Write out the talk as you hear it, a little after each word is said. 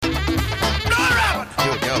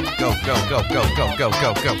go, go, go, go, go, go,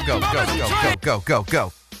 go, go, go, go, go, go, go,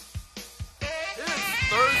 go. It's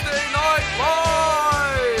Thursday Night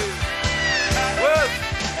Live with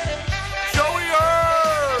Joey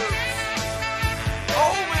Herbs,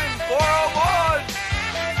 Omen 401,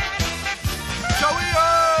 Joey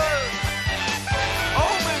Herbs,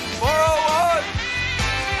 Omen 401,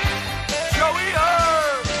 Joey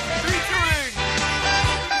Herbs, featuring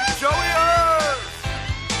Joey Herbs,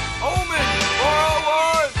 Omen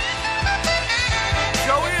 401,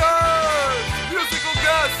 Joey Herbs, musical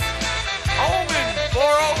guest, Omen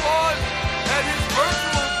 401, and his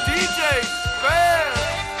virtual DJ band.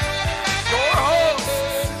 Your hosts,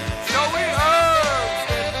 Joey Herbs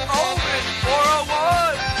and Omen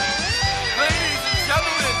 401. Ladies and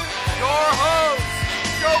gentlemen, your hosts,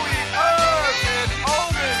 Joey Herbs and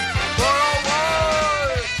Omen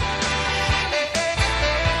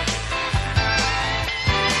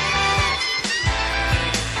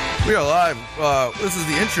 401. We are live. This is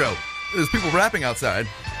the intro. There's people rapping outside,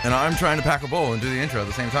 and I'm trying to pack a bowl and do the intro at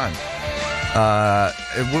the same time.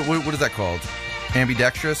 What is that called?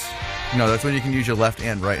 Ambidextrous? No, that's when you can use your left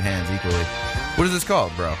and right hands equally. What is this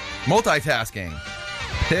called, bro? Multitasking.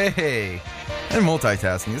 Hey, and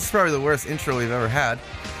multitasking. This is probably the worst intro we've ever had.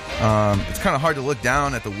 It's kind of hard to look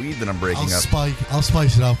down at the weed that I'm breaking up. I'll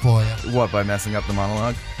spice it up for you. What, by messing up the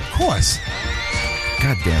monologue? Of course.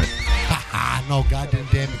 God damn it. No, God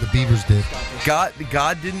didn't damn it, the Beavers did. God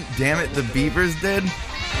didn't, damn it, the Beavers did?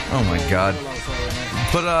 Oh my God.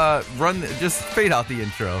 But just fade out the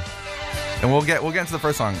intro. And we'll get into the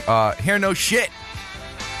first song. Hear No Shit.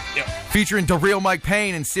 Yep. Featuring The Real Mike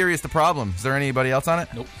Payne and Serious the Problem. Is there anybody else on it?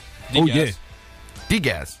 Nope. Oh yeah.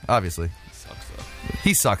 D-Gaz, obviously.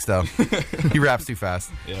 He sucks though. He raps too fast.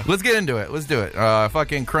 Yeah. Let's get into it. Let's do it.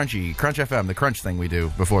 Fucking Crunch FM, the crunch thing we do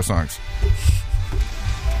before songs.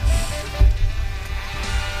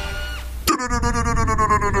 You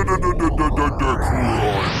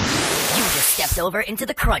just stepped over into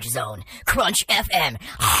the crunch zone. Crunch FM.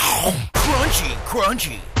 Crunchy. Crunch.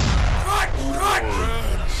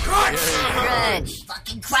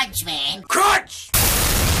 Fucking crunch, man. Crunch!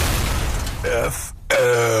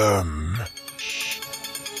 FM.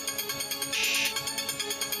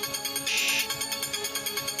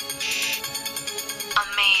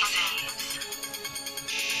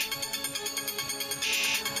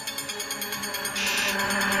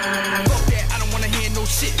 Fuck that, I don't wanna hear no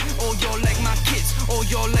shit. All y'all like my kids, all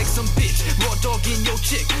y'all like some bitch. Raw dog in your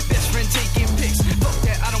chick, best friend taking pics. Fuck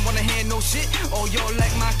that, I don't wanna hear no shit. All y'all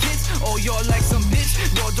like my kids, all y'all like some bitch.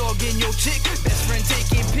 Raw dog in your chick, best friend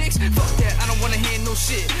taking pics. Fuck that, I don't wanna hear no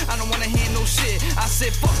shit. I don't wanna hear no shit. I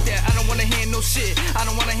said fuck that, I don't wanna hear no shit. I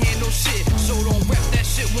don't wanna hear no shit. So don't rap that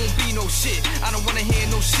shit, won't be no shit. I don't wanna hear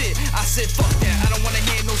no shit. I said fuck that, I don't wanna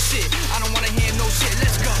hear no shit. I don't wanna hear no shit.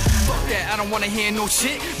 Let's go. Fuck that, I don't wanna hear no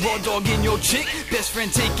shit. Raw dog in your chick, best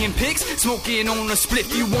friend taking pics, smoking on a split.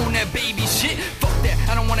 You want that baby shit? Fuck that,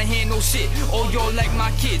 I don't wanna hear no shit. All y'all like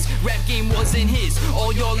my kids, rap game wasn't his.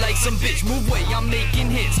 All y'all like some bitch, move away, I'm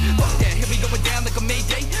making hits. Fuck that, here we going down like a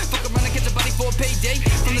Mayday. Fuck around and catch a body for a payday.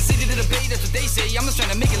 From the city to the bay, that's what they say. I'm just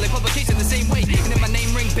trying to make it like publication the same way. And then my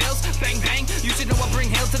name ring bells, bang bang. You should know I bring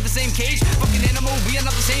hell to the same cage. Fucking animal, we are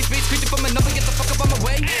not the same space. Creature from another, get the fuck up on my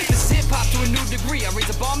way. This is hip hop to a new degree. I raise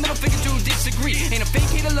a bar, middle finger to disagree. Ain't a fake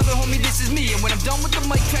hater, love it, homie, this is me. And when I'm done with the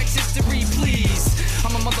mic tracks history, please.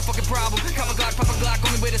 I'm a motherfucking problem. Cover Glock, Papa Glock,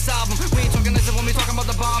 only way to solve them. We ain't talking this when we talking about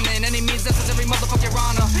the bomb, man. Any means necessary, motherfucker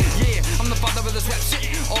honor. Yeah, I'm the father of this rap shit.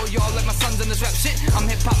 All y'all like my sons in this rap shit. I'm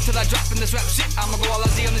hip hop till I drop in this rap shit. I'ma go all I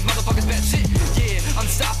see on these motherfuckers bad shit. Yeah,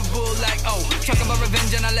 unstoppable like oh. Talking about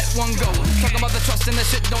revenge and I let one go. Talking about the trust and the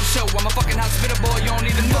shit don't show. I'm a fucking house spitter boy, you don't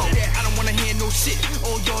even know that. I don't wanna hear no shit.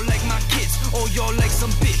 All y'all like my kids. All y'all like some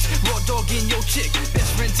bitch. Raw dog in your chick.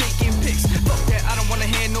 Best friend taking pics. Fuck that, I don't wanna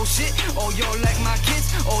hear no shit. All y'all like my kids.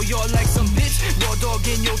 All y'all like some bitch. Raw dog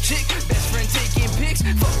in your chick. Best friend taking pics.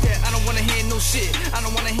 Fuck that, I don't wanna hear no shit. I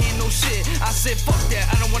don't wanna hear no shit. I said fuck that,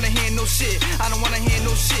 I don't wanna hear no shit. I don't wanna hear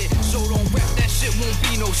no shit. So don't rap that shit, won't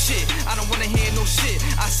be no shit. I don't wanna hear no shit.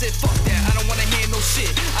 I said fuck that, I don't wanna hear no shit.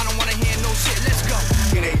 I don't wanna hear no shit. Let's go.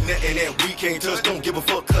 It ain't nothing that we can't touch. Don't give a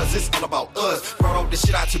fuck, cause it's all about us. Brought all this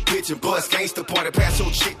shit out your bitch and bust. Gangsta party, pass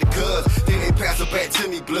your chick to cuz. Then they pass it back to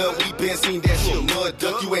me, blood. We been seen that shit, mud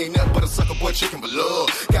duck. You ain't nothing but a sucker boy chicken for love.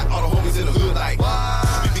 Got all the homies in the hood like,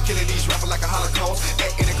 what? We be killing these rappers like a Holocaust.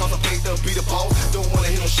 At any cost, I paid to be the boss. Don't wanna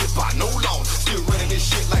hear no shit by no law. Still running this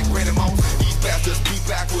shit like Randy Moss. These bastards be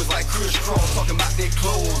backwards like crisscross. Talking about their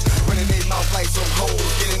clothes. Running their mouth like some hoes.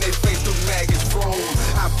 Getting their face through maggots froze.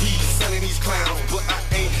 I be selling these clowns, but I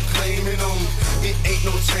ain't claiming them. It ain't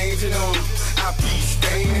no changing them. I be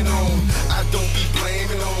staining them. I don't be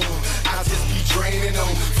blaming them.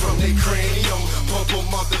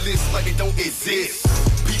 off the list like they don't exist.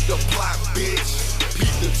 Beat the plot, bitch.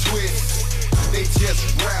 Beat the twist. They just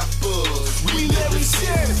rappers. We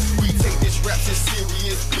lyricists. We take this rap shit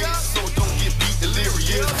serious, bitch. So don't get beat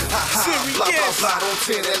delirious. Ha ha. Blah blah blah. Don't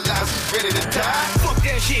tell that lies. We ready to die. Fuck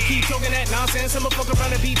that shit, keep talking that nonsense. I'ma fuck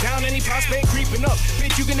around and beat down any prospect creeping up.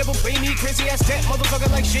 Bitch, you can never play me, crazy ass that motherfucker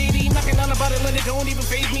like Shady. Knocking down about it, let it don't even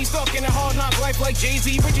phase me. Stuck in a hard knock life like Jay-Z.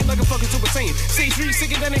 Rigid like a fucking Super Saiyan. Stage 3,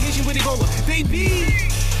 sicker than a Haitian with Ebola. They be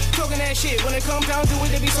talking that shit. When it come down to it,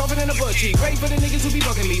 they be softer than a butt cheek. Right for the niggas who be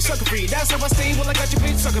bugging me. Sucker free, that's how I stay. Well, I got your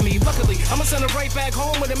bitch sucking me. Luckily, I'ma send her right back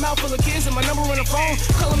home with a mouth full of kids and my number on the phone.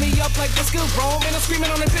 Calling me up like, what's good, bro? And I'm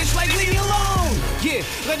screaming on the bitch like, leave me alone. Yeah,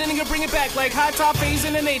 let a nigga bring it back like high top phase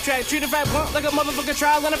in an A-track. Treat a fat blunt like a motherfucker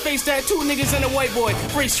trial and a face tag. 2 niggas and a white boy.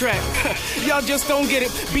 Racetrack. Y'all just don't get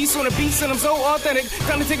it. Beats on the beats and I'm so authentic.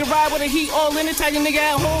 Time to take a ride with a heat all in it. Tag a nigga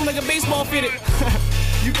at home like a baseball fitted.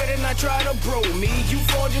 You better not try to bro me. You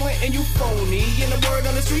fraudulent and you phony. And the word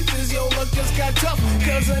on the streets is yo luck just got tough.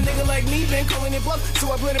 Cause a nigga like me been calling it bluff.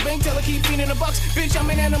 So I play the bank, tell her keep feeding the bucks. Bitch, I'm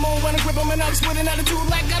an animal, wanna grip on my nuts with an attitude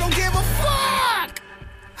like I don't give a fuck.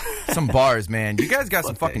 Some bars, man. You guys got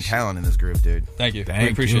some fucking talent in this group, dude. Thank you. We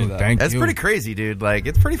appreciate that. Thank That's you. pretty crazy, dude. Like,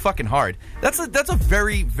 it's pretty fucking hard. That's a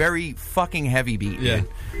very, very fucking heavy beat, Yeah. dude.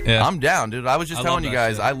 Yeah. I'm down, dude. I was just I telling love you that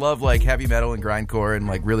guys, shit. I love, like, heavy metal and grindcore and,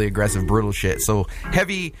 like, really aggressive, brutal shit. So,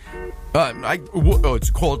 heavy... it's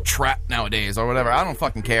called trap nowadays or whatever. I don't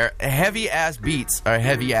fucking care. Heavy-ass beats are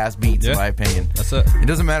heavy-ass beats, in Yeah. my opinion. That's it. It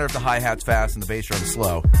doesn't matter if the hi-hat's fast and the bass drum's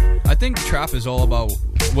slow. I think trap is all about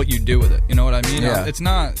what you do with it. You know what I mean? Yeah. It's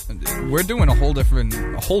not. We're doing a whole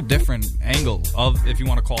different angle of, if you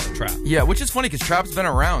want to call it trap. Yeah, which is funny because trap's been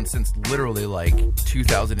around since literally like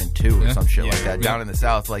 2002 or Yeah. some shit Yeah. like that down Yeah. in the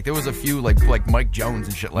South. Like there was a few like Mike Jones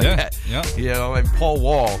and shit like Yeah. that. Yeah. You know, and Paul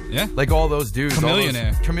Wall. Yeah. Like all those dudes.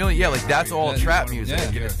 Chameleonaire. Chameleon. Yeah, like that's all Yeah, trap music.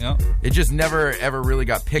 Yeah, yeah. It just never ever really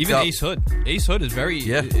got picked Even up. Ace Hood. Ace Hood is very.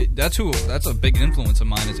 Yeah. That's a big influence of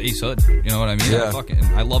mine. Is Ace Hood. You know what I mean? Yeah.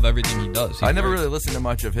 I love everything he does. He's I never very- really listened to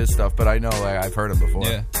much of his stuff, but I know like, I've heard him before.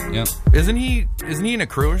 Yeah. Yeah. Isn't he in a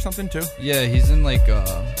crew or something too? Yeah. He's in like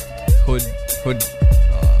Hood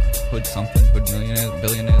something. Hood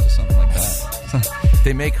billionaires or something like that.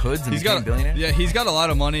 They make hoods and He's became got billionaires? Yeah, he's got a lot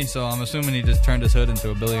of money, so I'm assuming he just turned his hood into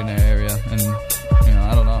a billionaire area. And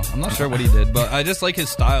I don't know. I'm not sure what he did, but I just like his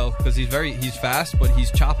style because he's fast, but he's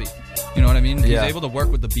choppy. You know what I mean? Yeah. He's able to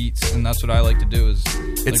work with the beats, and that's what I like to do. Is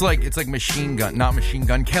It's like Machine Gun, not Machine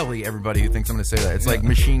Gun Kelly. Everybody who thinks I'm going to say that, it's like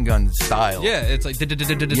Machine Gun style. yeah, it's like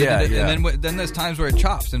Yeah, yeah. and then there's times where it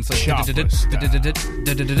chops, and it's like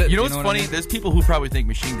You know what's funny? There's people who probably think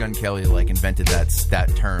Machine Gun Kelly like invented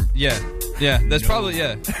that term. Yeah, that's probably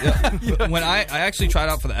yeah. When I actually tried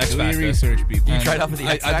out for the X Do your Factor. research, people. You tried out for the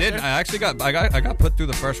X I did. Factor? I actually got put through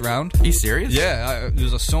the first round. Are you serious? Yeah, it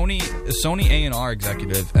was a Sony A&R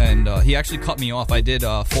executive, and he actually cut me off. I did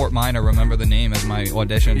Fort Minor, remember the name, as my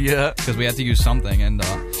audition. Yeah. because we had to use something, and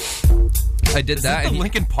I did Is that. that the and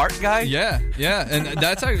Linkin Park guy? yeah, and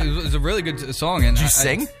that's actually it was a really good song. And Did you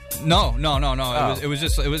sing? No. Oh. It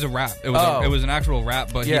was a rap. It was an actual rap,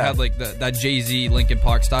 but he Yeah. had like that Jay-Z Linkin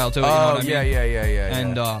Park style to it. You know what I mean? Yeah.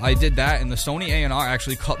 And I did that, and the Sony A&R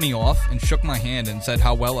actually cut me off and shook my hand and said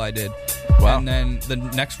how well I did. Wow. And then the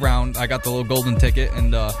next round, I got the little golden ticket,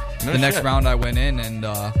 and the next shit. round I went in, and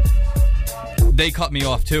they cut me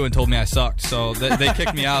off too and told me I sucked. So they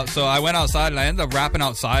kicked me out. So I went outside, and I ended up rapping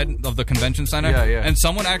outside of the convention center. Yeah. And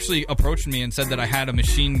someone actually approached me and said that I had a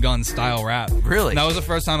machine gun style rap. Really? And that was the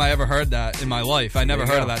first time I ever heard that in my life. I never you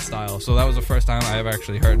heard go. of that style. So that was the first time I ever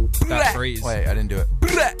actually heard that phrase. Wait, I didn't do it.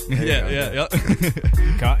 Yeah.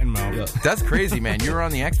 Cotton mouth. That's crazy, man. You were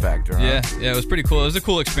on the X Factor, huh? Yeah, it was pretty cool. It was a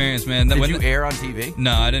cool experience, man. Did you air on TV?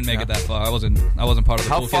 No, I didn't make it that far. I wasn't part of the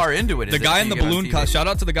How cool far kids. into it is The it guy till in the you get on balloon TV? costume. Shout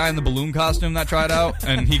out to the guy in the balloon costume that tried out,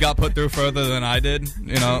 and he got put through further than I did.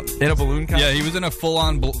 You know, In a balloon costume? yeah, he was in a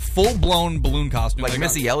full-blown balloon costume. Like Like,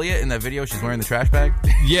 Missy Elliott in that video, she's wearing the trash bag?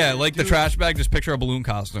 Yeah, like the trash bag. Just picture a balloon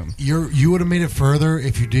costume. You would have made it further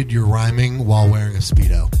if you did your rhyming while wearing a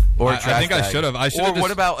Speedo. Or a I trash think I bag? should have. I should Or have what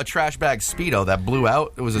just- about a trash bag Speedo that blew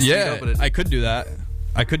out? It was a Speedo, Yeah, but it... I could do that.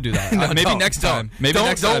 No, Maybe don't, next don't. time. Maybe don't,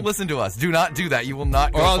 next don't time. listen to us. Do not do that. You will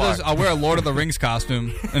not go Or far. I'll wear a Lord of the Rings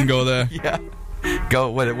costume and go there. Yeah. Go.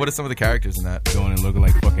 What are some of the characters in that? Going and looking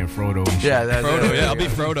like fucking Frodo and shit. Yeah, that's Frodo, yeah, I'll be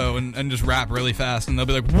Frodo and just rap really fast, and they'll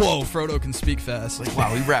be like, "Whoa, Frodo can speak fast." Like, Wow,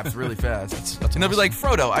 he raps really fast. that's and they'll be like,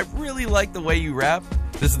 Frodo, I really like the way you rap.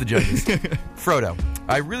 This is the judges. Frodo,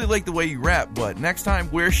 I really like the way you rap, but next time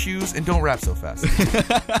wear shoes and don't rap so fast.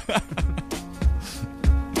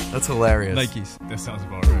 That's hilarious. Nikes. That sounds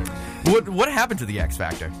about right. What happened to the X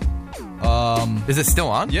Factor? Is it still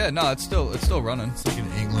on? Yeah, no, it's still running. It's like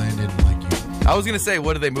in England and like I was gonna say,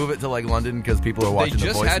 what did they move it to like London because people are watching They The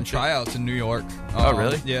just Voice had and shit? tryouts in New York. Oh,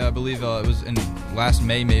 really? Yeah, I believe it was in last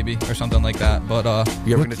May maybe or something like that. But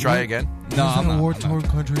You ever gonna try again? no, Isn't I'm a not. war-torn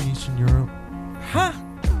country in Eastern Europe? Huh?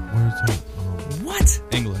 Where's that? What?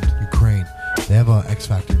 England. Ukraine. They have a X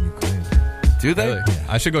Factor in Ukraine. Do they? Really? Yeah.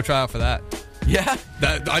 I should go try out for that. Yeah,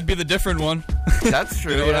 I'd be the different one. that's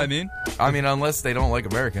true. You know yeah. what I mean? I mean, unless they don't like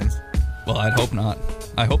Americans. Well, I'd hope not.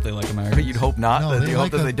 I hope they like Americans. You'd hope not. No, that you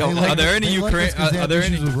hope that they don't like. Are there any they like Ukraine? us 'cause they Are have there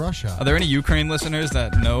issues any? with Russia? Are there any Ukraine listeners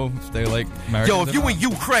that know if they like Americans? Yo, if you or in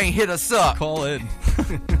not? Ukraine, hit us up. Call in.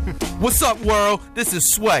 What's up, world? This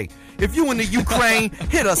is Sway. If you in the Ukraine,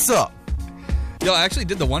 hit us up. Yo, I actually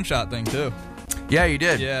did the one-shot thing too. Yeah, you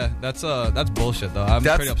did. Yeah, that's bullshit though. I'm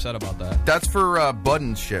That's- pretty upset about that. That's for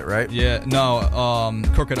Budden's shit, right? Yeah, no,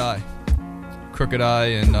 Crooked Eye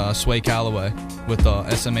and Sway Calloway with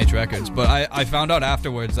SMH Records. But I found out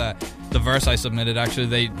afterwards that the verse I submitted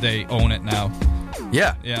actually they own it now.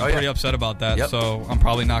 Yeah. Yeah, Oh, I'm pretty upset about that. Yep. So I'm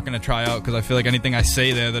probably not going to try out because I feel like anything I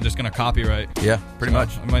say there, they're just going to copyright. Yeah, pretty So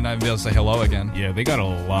much. I might not even be able to say hello again. Yeah, they got a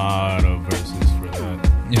lot of verses for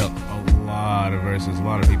that. Yep. A lot of verses. A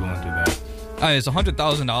lot of people into that. It's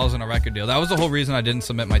 $100,000 in a record deal. That was the whole reason I didn't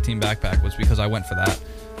submit my Team Backpack was because I went for that.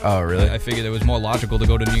 Oh, really? I figured it was more logical to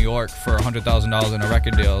go to New York for $100,000 in a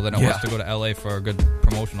record deal than it was to go to LA for a good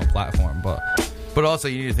promotional platform. But also,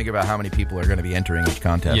 you need to think about how many people are going to be entering each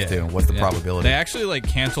contest, too. What's the probability? They actually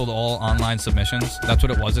canceled all online submissions. That's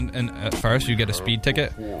what it wasn't. And at first, you get a speed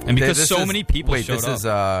ticket, and because This so is- many people wait, showed this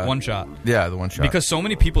up, is, one shot. Yeah, the one shot. Because so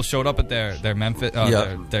many people showed up at their Memphis,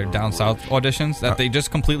 their down south auditions that they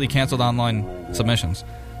just completely canceled online submissions.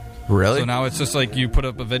 Really? So now it's just like you put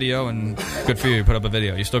up a video and good for you. You put up a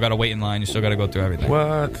video. You still got to wait in line. You still got to go through everything.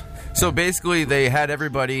 What? So basically, they had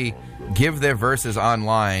everybody give their verses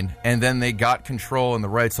online, and then they got control and the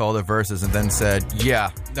rights to all their verses, and then said,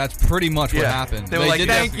 "Yeah, That's pretty much what Yeah. happened. They were like, did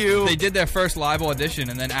 "Thank you." They did their first live audition,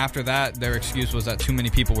 and then after that, their excuse was that too many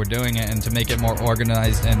people were doing it, and to make it more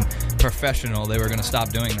organized and professional, they were going to stop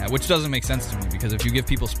doing that, which doesn't make sense to me, because if you give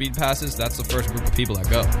people speed passes, that's the first group of people that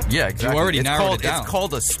go. yeah, exactly." You already it's narrowed called, it down. It's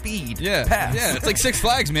called a speed Yeah, pass. yeah, it's like Six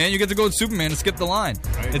Flags, man. You get to go with Superman and skip the line.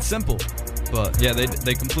 It's simple. But, yeah,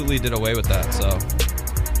 they completely did away with that, so,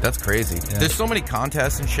 That's crazy. Yeah. There's so many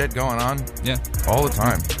contests and shit going on yeah. all the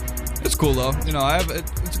time. It's cool though, you know.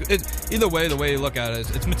 Either way, the way you look at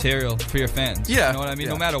it, it's material for your fans. Yeah, you know what I mean.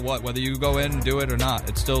 yeah. No matter what, whether you go in and do it or not,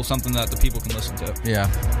 it's still something that the people can listen to. Yeah,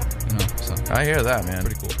 You know, so I hear that, man.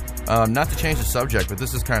 pretty cool. Not to change the subject, but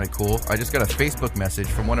this is kind of cool. I just got a Facebook message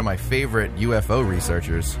from one of my favorite UFO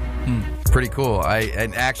researchers. Pretty cool.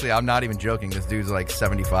 And actually, I'm not even joking. This dude's like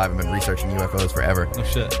 75 and been researching UFOs forever. Oh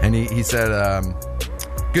shit. And he said,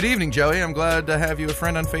 "Good evening, Joey. I'm glad to have you a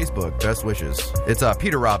friend on Facebook. Best wishes." It's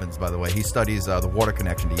Peter Robbins, by the way. He studies the water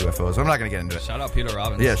connection to UFOs. I'm not going to get into it. Shout out Peter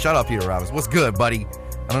Robbins. Yeah, shout out Peter Robbins. What's good, buddy?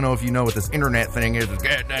 I don't know if you know what this internet thing is.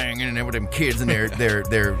 God dang, and with them kids and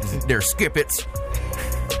their skippets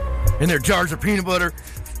and their jars of peanut butter,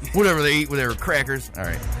 whatever they eat with their crackers. All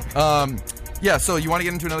right. Yeah. So you want to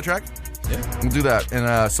get into another track? Yeah. We'll do that,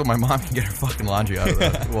 and so my mom can get her fucking laundry out of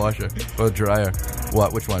the washer or dryer.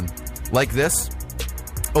 What? Which one? Like this?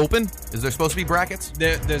 Open? Is there supposed to be brackets?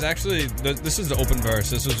 There's actually this is the open verse.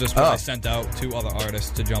 This was just what I sent out to other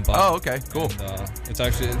artists to jump on. Oh, okay, cool. And,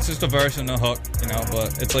 it's just a verse and a hook, you know,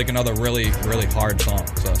 but it's like another really really hard song.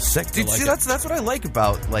 So Sick, dude. I like See, it. that's what I like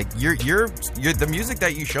about like your the music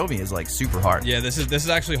that you show me is like super hard. Yeah, this is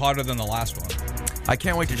actually harder than the last one. I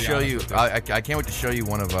can't wait to be show honest you. with you. I can't wait to show you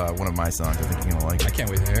one of my songs. I think you're gonna like I it. can't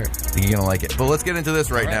wait to hear it. I think you're gonna like it. But let's get into this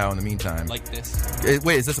right All right. now. In the meantime, Like this.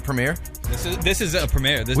 Wait, is this a premiere? This is a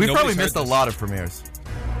premiere. We've probably missed a lot of premieres.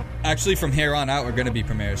 Actually, from here on out, we're going to be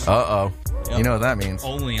premieres. Uh-oh. Yep. You know what that means.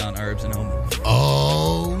 Only on Herbs and Omens.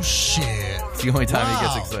 Oh shit! It's the only time he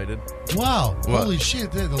Wow. gets excited. Wow! What? Holy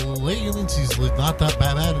shit! The latency's not that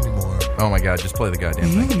bad anymore. Oh my god, just play the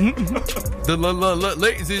goddamn thing. The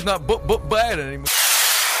latency's not bad anymore.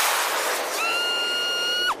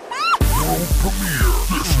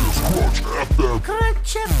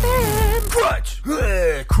 Crunch FM. Crunch!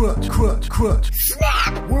 Yeah, crunch.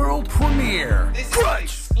 Snap! World premiere. This is an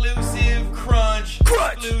exclusive Crunch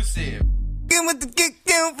exclusive. Get with the get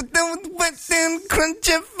down for them with the wet and Crunch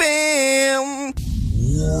FM.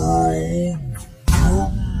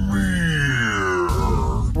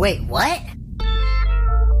 Wait, what?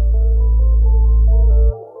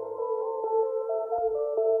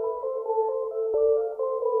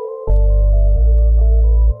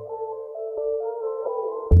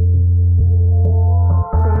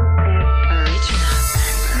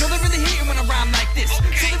 No, they really hating when I rhyme like this. So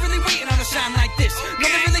they really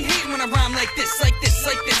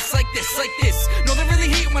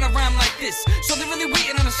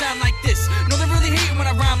shine like this. No, they really hate when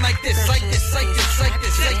I rhyme like this. Like this, like this, like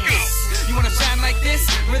this, like this. You wanna shine like this?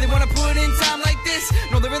 Really wanna put in time like this?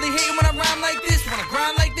 No, they really hate when I rhyme like this. Wanna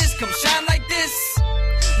grind like this? Come shine like this.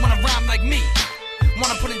 Wanna rhyme like me?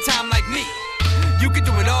 Wanna put in time like me? You can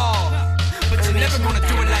do it all, but you're never gonna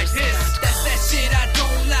do it like this. That's that shit I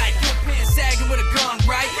don't like. Your pants sagging with a gun,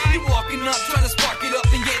 right? You walking up, trying to spark it up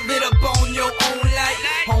and get lit up on your own light.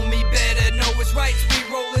 Homie, better know it's right. We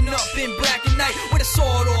rolling up in black and night with a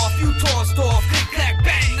sword off. You tossed off, click, clack,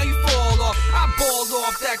 bang. Now you fall off. I balled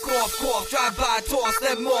off that cough, drive by, toss,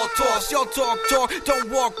 let more toss. Y'all talk, don't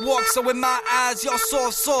walk. So in my eyes, y'all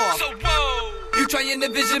soft. So whoa. You try and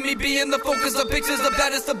envision me being the focus of pictures, the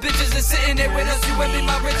baddest of bitches, and sitting there with us, you envy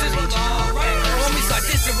my riches. Well, alright, homies start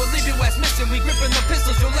dissing, we'll leave you ass missing. We gripping the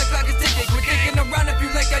pistols, your leg back is ticking. Quit thinking around if you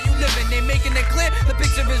like how you living. They making it clear, the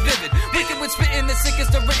picture is vivid. Wicked with spitting, the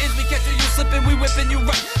sickest of writtens. We catching you slipping, we whipping you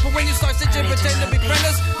right. But when you start stitching, pretend to be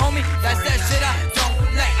friendless, homie, that's that shit I don't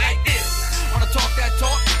like this. Wanna talk that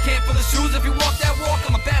talk? Can't fill the shoes if you walk that walk.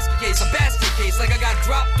 I'm a basket case, like I got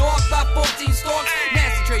dropped off by 14 stalks.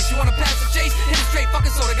 Nasty trace, you wanna pass the chase? Hit it straight,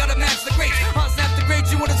 fucking soda, gotta match the grapes. Snap the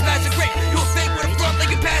grapes, you wanna smash the grape. You a fake with a front,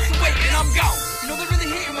 like you pass away, and I'm gone. You know they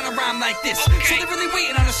really hating when I rhyme like this, so they really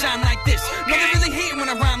waiting on a shine like this. No, they really hating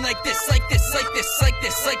when I rhyme like this, like this, like this, like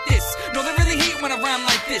this, like this. No, they really hating when I rhyme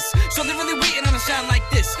like this, so they really waiting on a shine like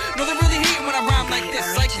this. No, they really hating when I rhyme like this,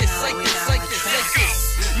 like this, like this, like this, like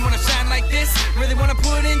this. You wanna shine like this? Really wanna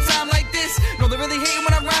put in time like this? No, they really hating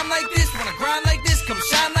when I rhyme like this. Wanna grind like this? Come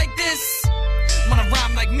shine like this. Wanna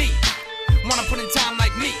rhyme like me? Wanna put in time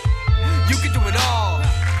like me? You can do it all,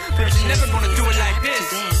 but you're never gonna do it like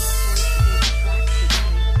this.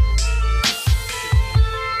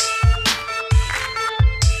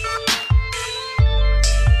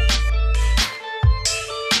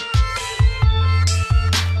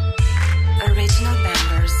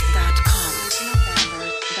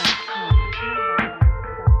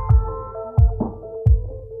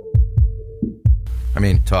 I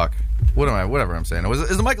mean, talk. Whatever I'm saying.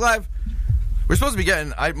 Is the mic live? We're supposed to be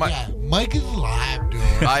getting. Mic is live, dude.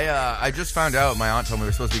 I just found out. My aunt told me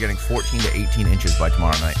we're supposed to be getting 14 to 18 inches by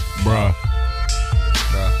tomorrow night. Bruh.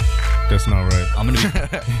 That's not right. I'm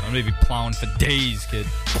gonna be plowing for days, kid.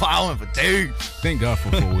 Plowing for days. Thank God for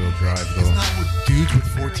 4-wheel drive, though. It's not what dudes with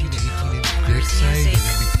 14 to 18 inch dicks say.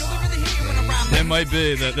 It might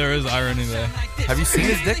be that there is irony there. Have you seen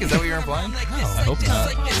his dick? Is that what you're implying? No, I hope not.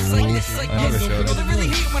 I never showed it.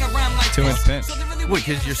 2-inch pin. Wait,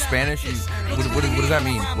 because you're Spanish? What does that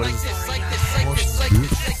mean? What is?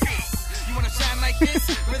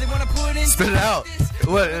 Spit it out.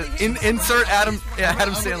 What? Insert Adam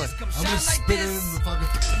Sandler. I'm gonna spit it in the fucking.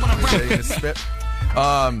 Okay, you're gonna spit.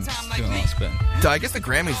 Spin. I guess the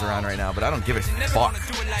Grammys are on right now, but I don't give a fuck.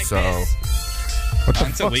 So. What the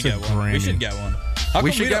Until we fuck's a get one. Grammy? We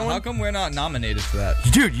should get one. How come we're not nominated for that?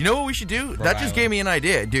 Dude, you know what we should do? That just gave me an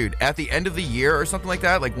idea. Dude, at the end of the year or something like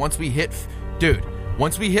that, like once we hit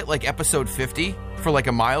like episode 50 for like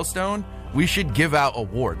a milestone, we should give out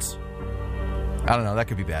awards. I don't know. That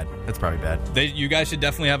could be bad. That's probably bad. You guys should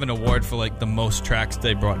definitely have an award for like the most tracks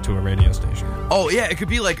they brought to a radio station. Oh, yeah. It could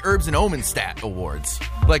be like Herbs and Omen stat awards.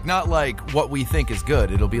 Like not like what we think is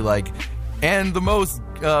good. It'll be like, and the most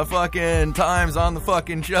fucking times on the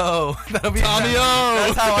fucking show. That'll be Tommy O.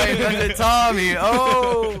 That's how I invented Tommy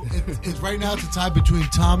O. It's right now. It's a tie between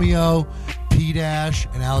Tommy O, P Dash,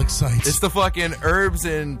 and Alex Seitz. It's the fucking Herbs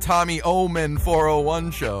and Tommy Omen 401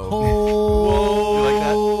 show. Oh, you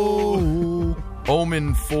like that?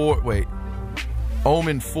 Omen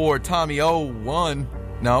 4 Tommy O1.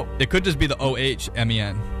 No, it could just be the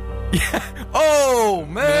OHMEN. Yeah. Oh,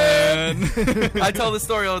 man. I tell this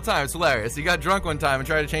story all the time. It's hilarious. He got drunk one time and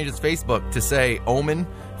tried to change his Facebook to say Omen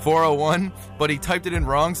 401, but he typed it in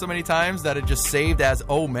wrong so many times that it just saved as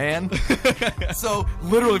Oh Man. So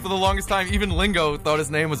literally for the longest time, even Lingo thought his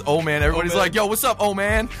name was Oh Man. Everybody's like, yo, what's up, Oh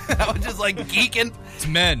Man? I was just like geeking. It's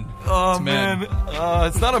men. Oh, it's man.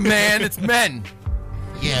 It's not a man, it's men.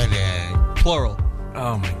 Yeah, man. Plural.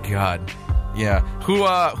 Oh, my God. Yeah.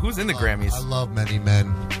 Who's in the Grammys? I love many men.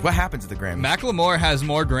 What happens at the Grammys? Macklemore has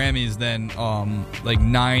more Grammys than like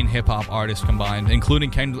 9 hip-hop artists combined,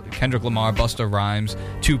 including Kendrick Lamar, Busta Rhymes,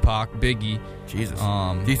 Tupac, Biggie. Jesus.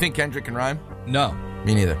 Do you think Kendrick can rhyme? No.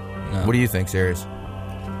 Me neither. No. What do you think, Sirius?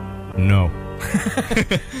 No.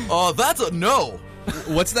 Oh, that's a no.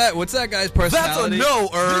 What's that guy's personality? That's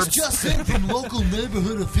a no, This just in from local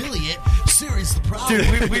neighborhood affiliate, Sirius the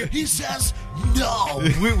Problem. Dude, he says no.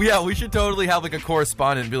 No. We should totally have like a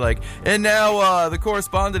correspondent and be like, and now the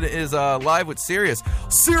correspondent is live with Sirius.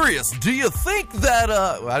 Sirius, do you think that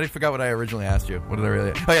I forgot what I originally asked you. What did I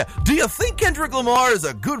really? Oh yeah, do you think Kendrick Lamar is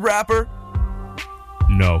a good rapper?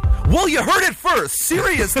 No. Well, you heard it first.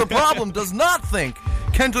 Sirius, the problem, does not think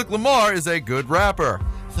Kendrick Lamar is a good rapper.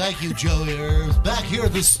 Thank you, Joey Herbs. Back here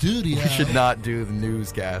at the studio. We should not do the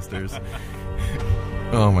newscasters.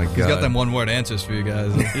 Oh my god. He's got them one-word answers for you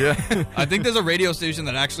guys. Yeah. I think there's a radio station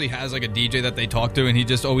that actually has like a DJ that they talk to, and he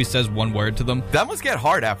just always says one word to them. That must get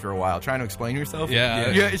hard after a while, trying to explain yourself. Yeah.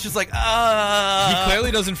 It's just like, He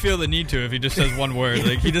clearly doesn't feel the need to if he just says one word.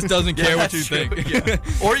 Like, he just doesn't care what you true. think. Yeah.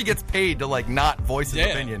 Or he gets paid to like not voice his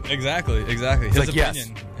opinion. Exactly. He's His like, yes,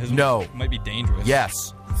 opinion his no, might be dangerous.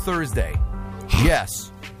 yes, Thursday,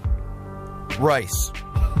 yes, rice,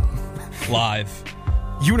 Live.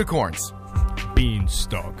 unicorns.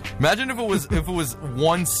 Beanstalk. Imagine if it was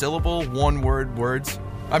one syllable, one word words.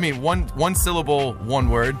 I mean, one syllable, one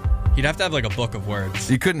word. He'd have to have like a book of words.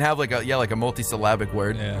 You couldn't have like a multisyllabic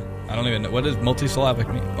word. Yeah. I don't even know. What does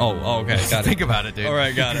multisyllabic mean? Oh, okay. Got it. Think about it, dude. All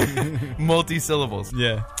right, got it. Multi-syllables.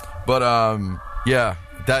 Yeah. But yeah,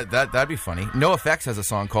 that'd be funny. NoFX has a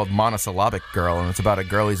song called Monosyllabic Girl, and it's about a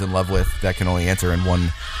girl he's in love with that can only answer in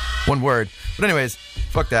one word. But anyways,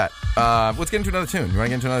 fuck that. Let's get into another tune. You want to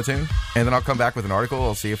get into another tune? And then I'll come back with an article.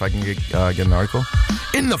 I'll see if I can get an article.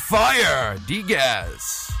 In the Fire,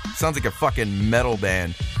 D-Gaz. Sounds like a fucking metal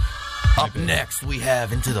band. Up next, we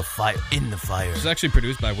have Into the Fire. In the Fire. It's actually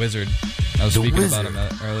produced by Wizard. I was speaking about him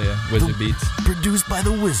earlier. Wizard Beats. Produced by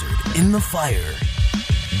the Wizard. In the Fire.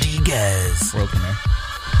 D-Gaz. World premiere.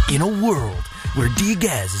 In a world where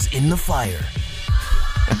D-Gaz is in the fire.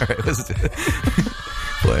 All right, listen to it.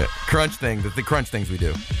 Play it. Crunch thing. The crunch things we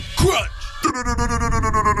do. Crunch! You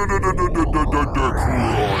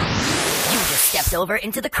just stepped over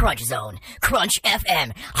into the Crunch Zone. Crunch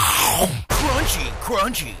FM. Crunchy.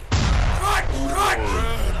 Crunch.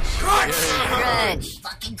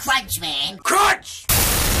 Fucking crunch, man. Crunch!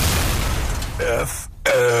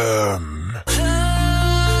 FM.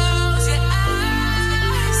 Close your eyes.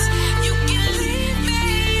 You can leave me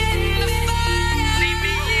in the fire. Leave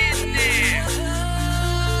me in there.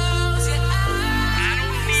 Close your eyes. I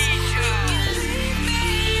don't need you. You can leave me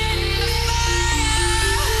in the fire.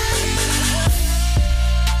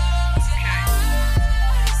 Close your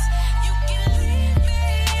eyes. You can leave me.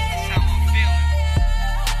 That's how I'm feeling.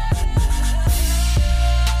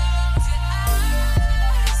 Close your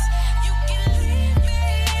eyes. You can leave me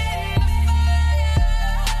in the fire.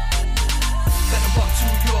 Better walk to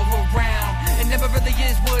you're around. It never really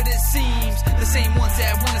is what it seems. The same ones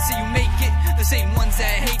that wanna see you make it. The same ones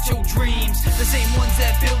that hate your dreams. The same ones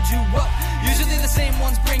that build you up. Usually the same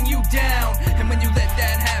ones bring you down. And when you let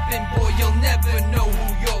that happen, boy, you'll never know who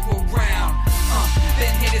you're around.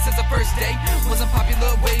 Been hated since the first day. Wasn't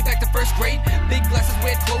popular way back to first grade. Big glasses,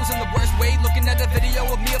 weird clothes in the worst way. Looking at a video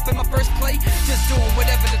of me up in my first play. Just doing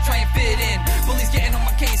whatever to try and fit in. Bullies getting on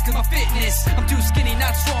my case cause my fitness. I'm too skinny,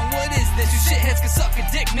 not strong. What is this? You shitheads can suck a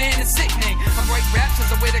dick, man. It's sickening. I write raps as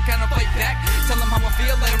a way to kind of fight back. Tell them how I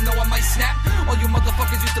feel, let them know I might snap. All you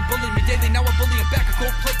motherfuckers used to bully me daily. Now I bully them back a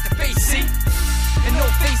cold plate to face. See? And no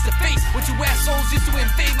face to face. What you assholes used to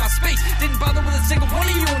invade my space. Didn't bother with a single one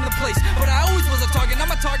of you in the place. But I always was a target,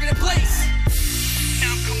 I'm a target in place.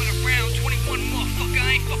 Now I'm coming around, 21 motherfucker.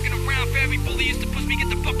 I ain't fucking around. For every bully used to push me,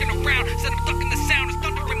 get the fucking around. Said I'm ducking the sound, it's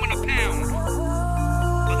thundering when I pound.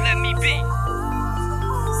 But let me be.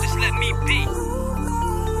 Just let me be.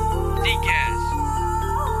 D-Gaz.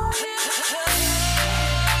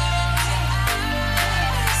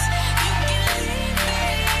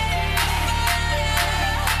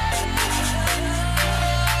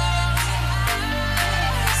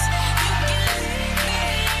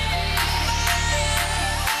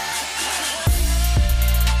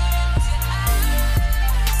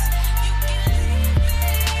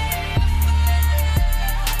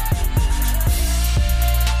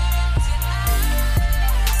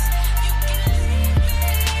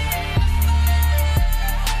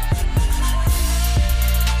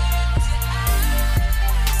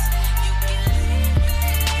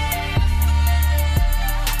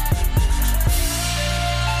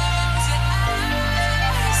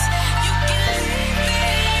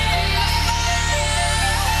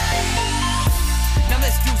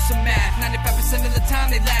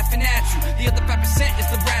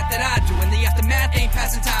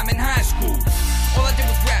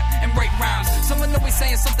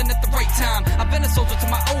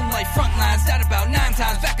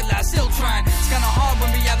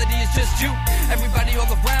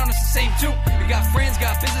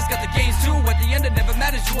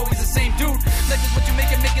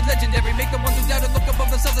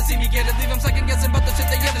 get it. Leave them second guessing about the shit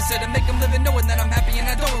they ever said. And make them live and knowing that I'm happy and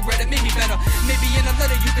I don't regret it. Maybe better, maybe in a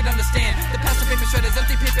letter you could understand. The past of paper shredders,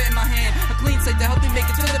 empty paper in my hand. A clean slate to help me make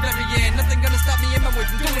it to the very end. Nothing gonna stop me in my way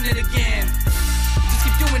from doing it again. Just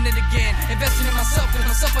keep doing it again. Investing in myself, cause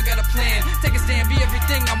myself I got a plan. Take a stand, be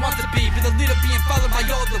everything I want to be. Be the leader being followed by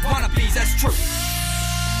all the wannabes, that's true.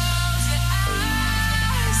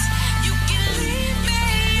 You can leave me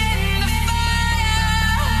in the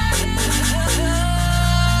fire.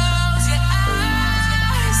 Close your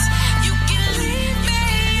eyes. You can leave me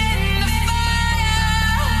in the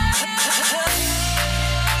fire.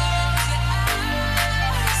 Close your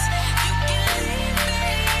eyes. You can leave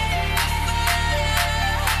me in the fire.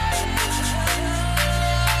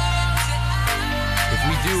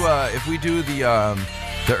 If we do the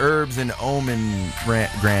Herbs and Omen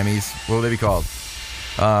Grammys, what would they be called?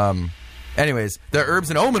 Anyways, the Herbs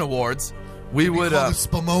and Omen Awards, we would the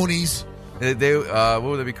Spumonies. they what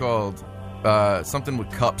would they be called? Something with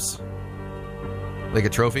cups, like a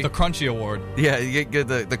trophy. The Crunchy Award. Yeah, you get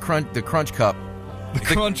the crunch cup. The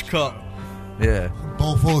Crunch Cup. Yeah,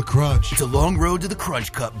 Bowl full of crunch. it's a long road to the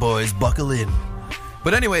crunch cup, boys. Buckle in.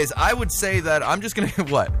 But anyways, I would say that I'm just gonna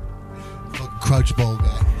what. Fucking crunch bowl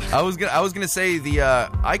guy. I was gonna say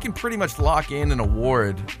I can pretty much lock in an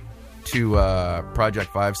award to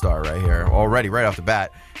Project 5 Star right here already, right off the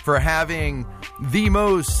bat, for having the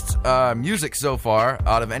most music so far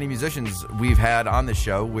out of any musicians we've had on this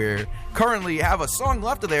show. We currently have a song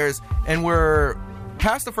left of theirs, and we're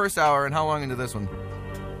past the first hour. And how long into this one?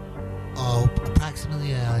 Oh,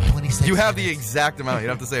 approximately 26. You have the minutes. exact amount. You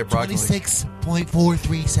don't have to say approximately.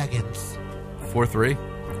 26.43 seconds.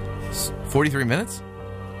 4-3? 43 minutes?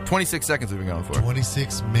 26 seconds we've been going for.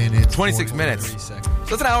 26 minutes. 26 43 minutes. seconds. So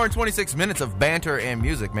that's an hour and 26 minutes of banter and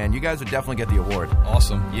music, man. You guys would definitely get the award.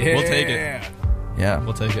 Awesome. Yeah. We'll take it. Yeah.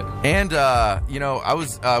 We'll take it. And, I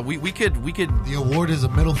was, we could. The award is a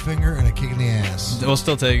middle finger and a kick in the ass. We'll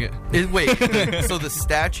still take it. Wait, so the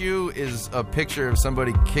statue is a picture of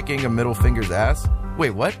somebody kicking a middle finger's ass?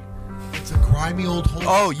 Wait, what? It's a grimy old hole.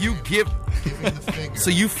 Oh, you give. Giving the finger. So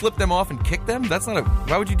you flip them off and kick them? That's not a.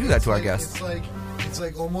 Why would you do that It's to our like- guests?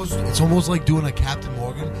 It's almost like doing a Captain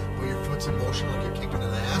Morgan, where your foot's in motion like you're kicking an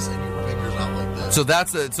ass and your fingers out like this. So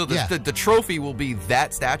that's Yeah. the trophy will be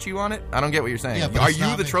that statue on it? I don't get what you're saying. Yeah, but Are it's you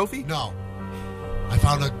not the me. trophy? No. I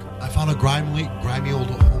found a grimy old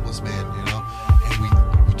homeless man,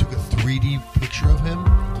 and we took a 3D picture of him.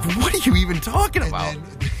 What are you even talking And about? then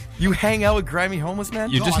You hang out with grimy homeless man?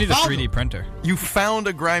 You No, just I need a found 3D him. printer. You found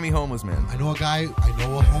a grimy homeless man. I know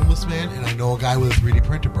a homeless man, and I know a guy with a 3D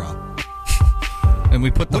printer, bro. And we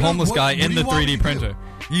put the What do- homeless what- guy what in do the you want me 3D to do? printer.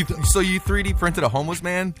 So you 3D printed a homeless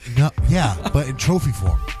man? No, yeah, but in trophy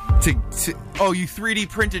form. You 3D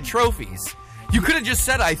printed trophies. You could have just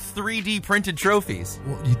said I 3D printed trophies.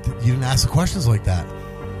 Well, you didn't ask the questions like that.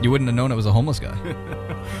 You wouldn't have known it was a homeless guy.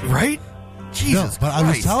 Right? Jesus No, but I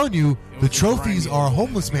was Christ. telling you, the trophies are a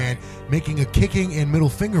homeless man making a kicking and middle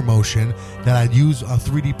finger motion that I'd use a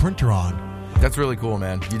 3D printer on. That's really cool,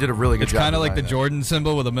 man. You did a really good It's job. kind of like the designing Jordan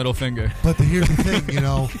symbol with a middle finger. But here's the thing,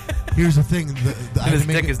 here's the thing. I that. And had his to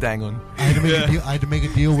make dick it- is dangling. I had to make a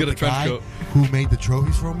deal He's with got the a guy trench coat. who made the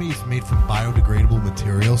trophies for me. It's made from biodegradable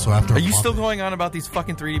material. So after Are a you month, still going on about these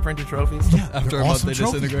fucking 3D printed trophies? Yeah, After they're a month, awesome they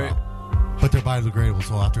trophies, disintegrate. bro. But they're biodegradable,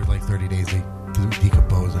 so after like 30 days they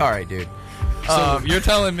decompose. All right, dude. So you're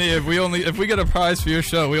telling me if we get a prize for your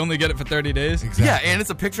show, we only get it for 30 days? Exactly. Yeah, and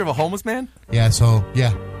it's a picture of a homeless man? Yeah, so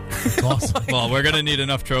yeah, it's awesome. Well, we're gonna need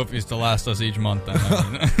enough trophies to last us each month. Then.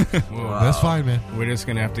 That's fine, man. We're just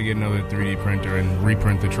gonna have to get another 3D printer and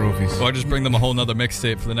reprint the trophies. Or just bring them a whole nother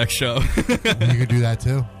mixtape for the next show. You could do that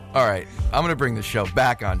too. All right, I'm going to bring the show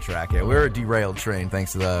back on track here. We're a derailed train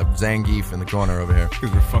thanks to the Zangief in the corner over here.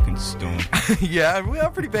 Because we're fucking stoned. Yeah, we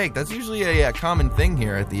are pretty baked. That's usually a common thing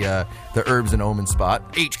here at the Herbs and Omen spot.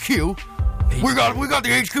 HQ. We got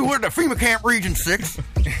the HQ. We're at the FEMA Camp Region 6.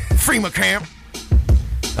 FEMA Camp.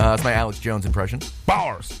 That's my Alex Jones impression.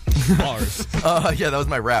 Bars. Bars. Yeah, that was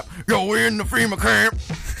my rap. Yo, we're in the FEMA Camp.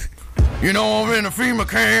 You know I'm in the FEMA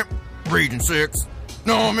Camp. Region 6.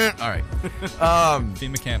 No, I'm in. All right.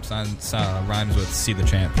 FEMA camp rhymes with "see the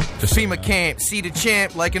champ." Just FEMA Camp. See the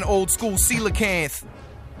champ like an old school coelacanth.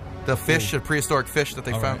 The fish, a prehistoric fish that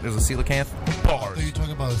they found. right. There's a coelacanth. I thought you were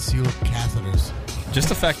talking about seal catheters. Just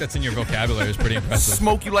the fact that's in your vocabulary is pretty impressive.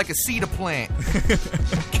 Smoke you like a cedar plant.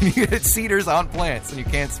 Can you get cedars on plants and you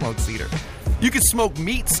can't smoke cedar? You can smoke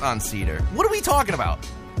meats on cedar. What are we talking about?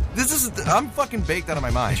 I'm fucking baked out of my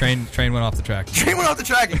mind. Train went off the track. Train went off the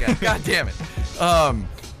track again. God damn it.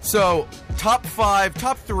 So top 4.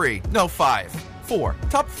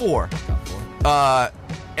 Top 4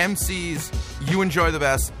 MCs you enjoy the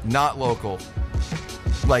best, not local.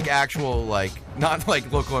 Like actual, like, not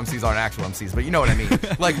like local MCs aren't actual MCs, but you know what I mean.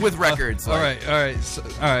 Like with records. All right.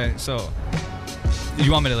 So,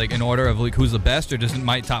 you want me to, like, in order of, like, who's the best, or just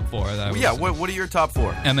my top 4? That I Yeah, what are your top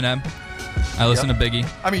 4? Eminem. I listen to Biggie.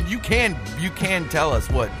 I mean, you can tell us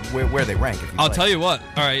where they rank. If you I'll like. tell you what.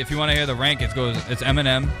 All right, if you want to hear the rank, it's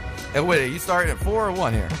Eminem. Hey, wait, are you starting at 4 or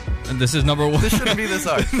 1 here? And this is number 1. This shouldn't be this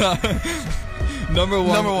hard. Number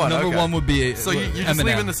one. Okay. 1 would be So you're just Eminem.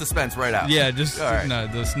 leaving the suspense right out. Yeah, just all right. no.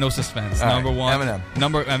 There's no suspense. All Number right. 1,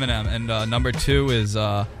 Eminem. Eminem, and number 2 is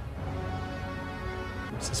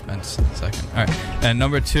suspense. Second. All right, and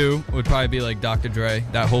number 2 would probably be like Dr. Dre.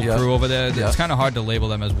 That whole crew over there. It's kind of hard to label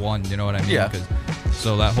them as one. You know what I mean? Yeah.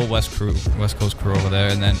 So that whole West Coast crew over there,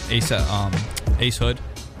 and then Ace Hood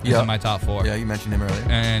is in my top 4. Yeah, you mentioned him earlier.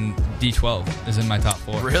 And D12 is in my top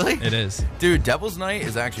 4. Really? It is. Dude, Devil's Night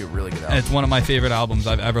is actually a really good album. And it's one of my favorite albums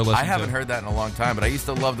I've ever listened to. I haven't heard that in a long time, but I used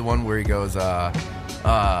to love the one where he goes, what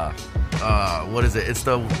is it? It's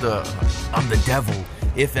the I'm the devil.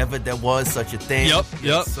 If ever there was such a thing. Yep.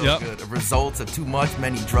 Good. The results of too much,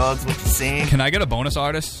 many drugs, what you saying. Can I get a bonus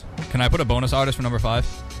artist? Can I put a bonus artist for number 5?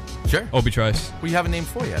 Sure. Obi Trice. Well, you haven't named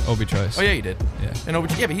 4 yet. Obi Trice. Oh, yeah, you did. Yeah. And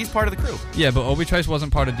but he's part of the crew. Yeah, but Obi Trice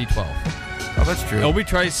wasn't part of D12. Oh, that's true. Obi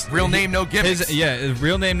Trice. Real name, no gimmicks. His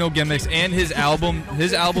real name, no gimmicks. And his album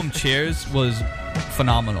Cheers was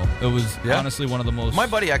phenomenal. It was honestly one of the most... My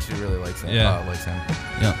buddy actually really likes him. Yeah. Likes him.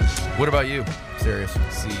 Yeah. What about you? Serious.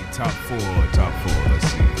 Let's see, top 4. Let's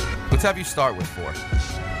see. Let's have you start with 4.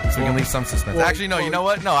 So we can leave some suspense. Well, Actually, no, you know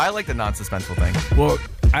what? No, I like the non-suspenseful thing. Well,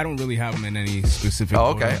 I don't really have him in any specific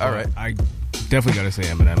okay, order, all right. I definitely got to say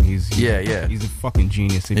Eminem. He's a fucking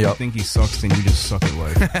genius. If you think he sucks, then you just suck at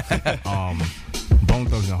life. Bone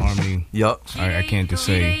Thugs and Harmony. Yup. I can't just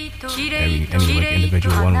say any like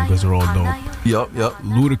individual one because they're all dope. Yup.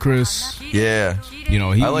 Ludacris. Yeah. You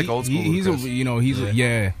know, I like old school he's a, Ludacris. you know, he's a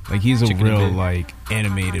real like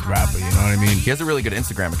animated rapper. You know what I mean? He has a really good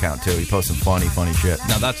Instagram account too. He posts some funny shit.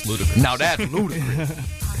 Now that's ludicrous.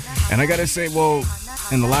 And I gotta say, well,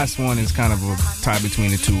 and the last one is kind of a tie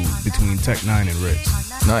between the two, between Tech 9 and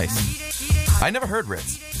Ritz. Nice. I never heard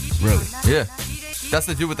Ritz. Really? Yeah. That's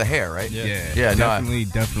the dude with the hair, right? Yeah.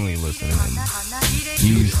 Definitely listen to him.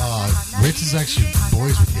 Ritz is actually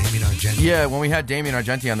boys with Damien Argenti. Yeah, when we had Damien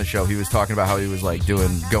Argenti on the show, he was talking about how he was like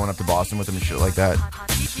going up to Boston with him and shit like that.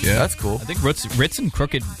 Yeah, that's cool. I think Ritz and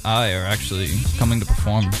Crooked Eye are actually coming to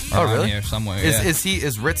perform around here somewhere.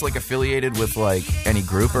 Is Ritz like affiliated with like any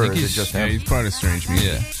group, or is it just him? Yeah, he's part of Strange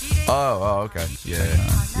Music. Yeah. Oh, okay.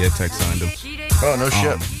 Yeah, Tech signed him. Oh, no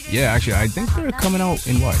shit. Yeah, actually, I think they're coming out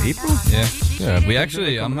in what, April? Yeah. Yeah.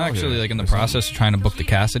 I'm actually like in the process of trying to book the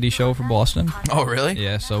Cassidy show for Boston. Oh, really?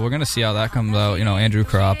 Yeah, so we're gonna see how that comes out. You know, Andrew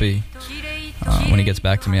Karapi, when he gets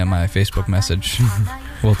back to me on my Facebook message,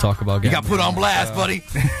 we'll talk about. You got put on blast, buddy.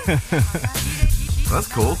 That's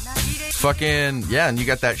cool. Fucking yeah, and you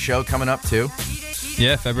got that show coming up too.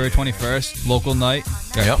 Yeah, February 21st, local night.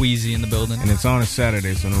 Got Queasy in the building, and it's on a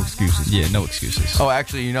Saturday, so no excuses. Yeah, no excuses. Oh,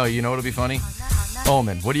 actually, you know what'll be funny?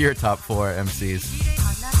 Omen. What are your top 4 MCs?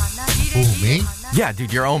 Who, me? Yeah,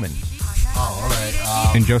 dude, you're Omen. Oh, all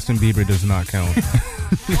right. And Justin Bieber does not count.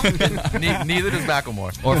 Neither does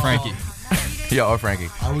Macklemore or Frankie. Yeah, or Frankie.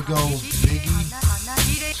 I would go Biggie.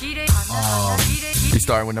 You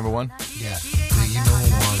starting with number 1? Yeah, Biggie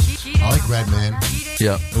number 1. I like Redman.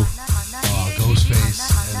 Yeah. Ghostface,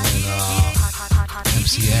 and then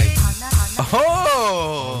MCA.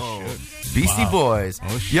 Oh, Beastie Boys.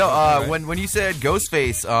 Oh, shit. Yo, when you said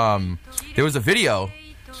Ghostface, there was a video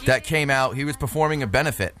that came out. He was performing a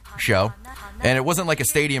benefit show, and it wasn't like a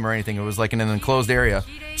stadium or anything. It was like in an enclosed area,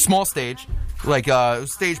 small stage. Like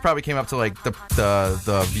stage probably came up to like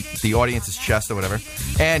the audience's chest or whatever.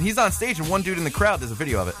 And he's on stage, and one dude in the crowd. There's a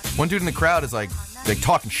video of it. One dude in the crowd is like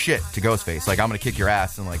talking shit to Ghostface, like I'm gonna kick your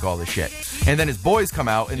ass and like all this shit. And then his boys come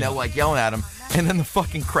out and they're like yelling at him. And then the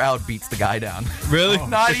fucking crowd beats the guy down. Really?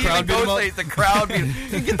 Not the even crowd beat him up? Ghostface. The crowd beat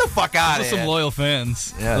him. Get the fuck out of Those here. are some loyal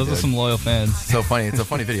fans. Yeah, those dude. are some loyal fans. So funny. It's a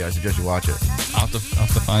funny video. I suggest you watch it. I'll have to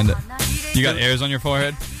find it. You got airs on your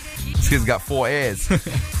forehead? This kid's got 4 airs.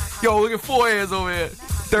 Yo, look at 4 airs over here.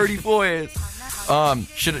 34 airs.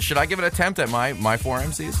 Should I give an attempt at my 4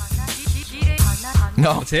 MCs?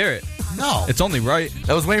 No. Let's hear it. No. It's only right.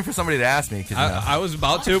 I was waiting for somebody to ask me. I was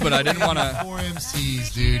about to, but I didn't want to. 4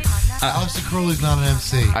 MCs, dude. Alistair Crowley's not an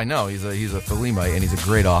MC. I know. He's a Philemite, and he's a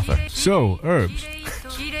great author. So, Herbs,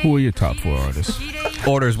 who are your top 4 artists?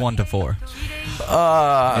 Orders 1 to 4.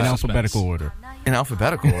 In alphabetical order. In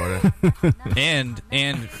alphabetical order. and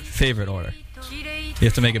favorite order. You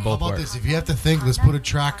have to make it both How about work. this? If you have to think, let's put a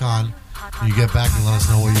track on You get back and let us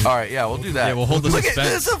know what you. All right, yeah, we'll do that. Yeah, we'll hold the Look at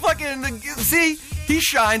suspense. this. See, he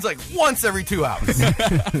shines like once every 2 hours.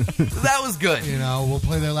 That was good. You know, we'll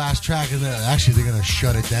play their last track, and they're gonna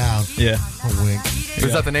shut it down. Yeah. A wink.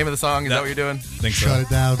 Is that the name of the song? Is that what you're doing? Think so. Shut it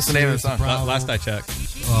down. What's the name of the song? Last I checked.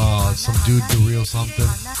 Some dude, the real something.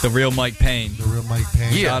 The Real Mike Payne. The real Mike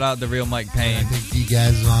Payne. Yeah. Shout out the Real Mike I Payne. think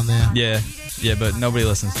D-Gaz is on there. Yeah, but nobody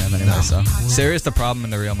listens to him anyway. No. So serious the problem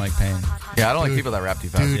in the Real Mike Payne. Yeah, I don't like Dude. people that rap too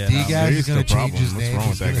fast. Dude, Yeah, D-Gaz is Serious gonna the change his problem. name. What's wrong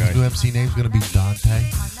with that His guy? new MC name's gonna be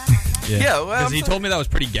Dante. Yeah, well, because I'm he so- told me that was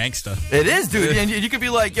pretty gangsta. It is, dude. And you could be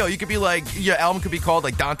like, your album could be called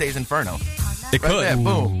like Dante's Inferno. It Right could. there,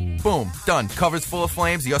 boom, boom, done. Covers full of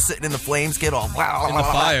flames. You're sitting in the flames. Get all In the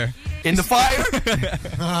fire. In the fire.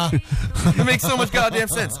 It makes so much goddamn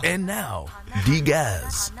sense. And now,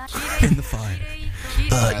 D-Gaz In the fire.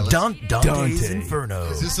 Dante's Inferno.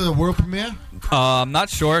 Is this a world premiere? I'm not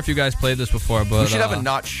sure if you guys played this before, but We should have a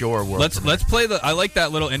not sure world. Let's play the. I like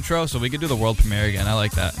that little intro, so we could do the world premiere again. I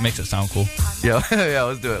like that. It makes it sound cool. Yeah, yeah.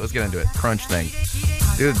 Let's do it. Let's get into it. Crunch thing.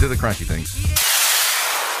 Do the crunchy things.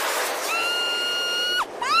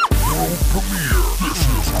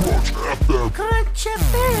 Crunch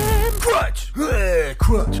FM.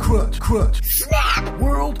 Crunch. Snap.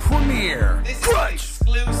 World premiere. This is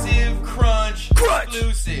exclusive crunch.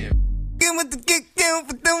 Exclusive. Get with the get down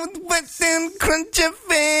for them with the West End Crunch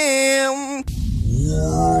FM.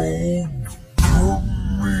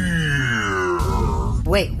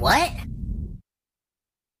 Wait, what?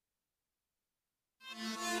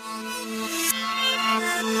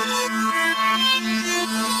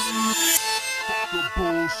 The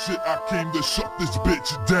bullshit, I came to shut this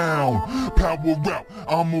bitch down. Power out,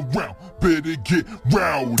 I'm around, better get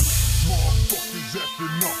rowdy. Motherfuckers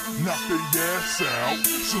acting up, knock their ass out.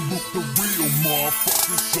 Salute the real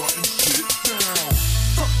motherfuckers, shutting shit down.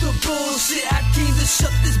 Fuck the bullshit, I came to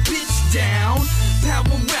shut this bitch down. Power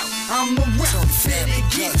out, I'm around, better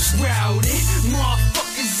get rowdy.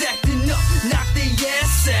 Motherfuckers acting up, knock their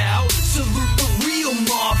ass out. Salute the real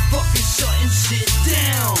motherfuckers, shutting shit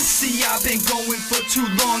down. See, I've been going for too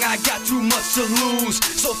long, I got too much to lose.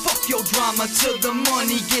 So fuck your drama till the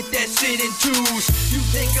money, get that shit in twos. You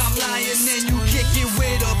think I'm lying, then you kick it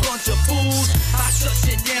with a bunch of fools. I shut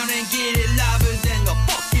shit down and get it liver than the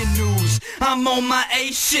fucking news. I'm on my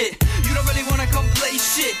A shit, you don't really wanna come play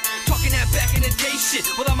shit. Talking that back in the day shit,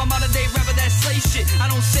 well I'm a modern day rapper that slay shit. I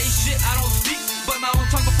don't say shit, I don't speak, but my own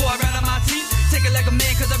tongue before I rattle my teeth. Take it like a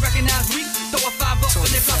man cause I recognize weak. Throw a 5 up when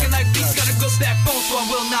they're talking like beats. Got a good backbone so I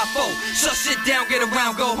will not fold. Shut shit down, get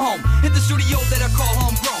around, go home. Hit the studio that I call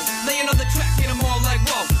homegrown. Lay another track, get them all like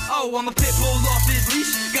whoa. Oh, I'm a pit bull off his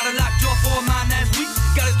leash. Got a locked jaw for a mind that's weak.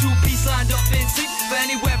 Got a 2-piece lined up in sync. For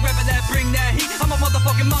any web rapper that bring that heat. I'm a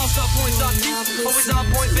motherfucking monster, points on deep. Always on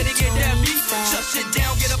point, better get that beat. Shut shit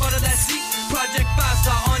down, get up out of that seat. Project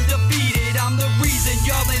 5-star undefeated. I'm the reason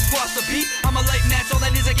y'all ain't squash the beat. I'm a light match, all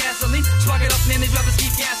that is a gasoline. Spark it up, man, these rappers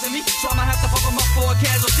keep gassing me. So I'ma have to fuck them up for a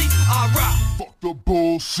casualty. Alright. Fuck the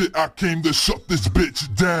bullshit, I came to shut this bitch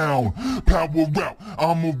down. Power out,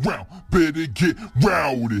 I'm around, better get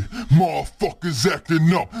rowdy. Motherfuckers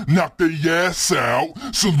acting up, knock their ass out.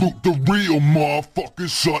 Salute the real motherfuckers,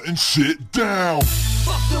 shutting shit down.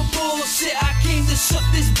 Fuck the bullshit, I came to shut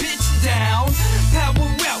this bitch down. Power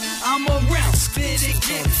out, I'm around, better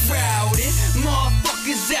get rowdy.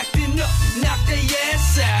 Motherfuckers acting up, knock their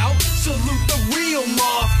ass out. Salute the real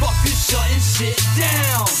motherfuckers, shutting shit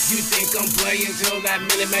down. You think I'm playing till that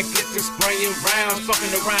millimeter gets to spraying rounds?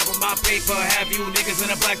 Fucking around with my paper, have you niggas in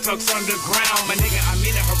a black tux underground? My nigga, I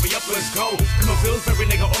mean it, hurry up, let's go. Come on, Pillsbury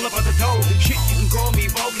nigga, all about the dough. Shit, you can call me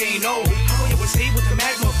Volcano. How you was he with the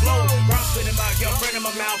magma flow? Rock spitting about your friend in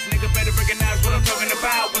my mouth, nigga, better recognize what I'm talking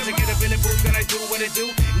about. Once I get up in the booth, can I do what I do?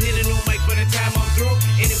 Need a new mic by the time I'm through.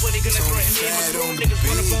 Anybody gonna threaten me in my room? Niggas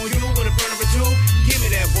wanna phone you with a burner or two? Give me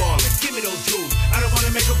that wallet, give me those jewels. I don't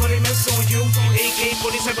wanna make a bloody mess on you.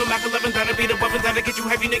 AK-47, Mac 11, that'll be the weapon that'll get you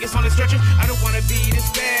heavy niggas on the stretcher. I don't wanna be this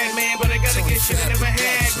bad, man, but I gotta get shit I never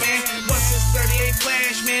had, man. What's this 38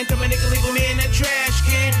 flash, man? Dumb a nigga leaving me in that trash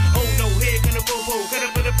can. Oh no, here gonna robo. Gotta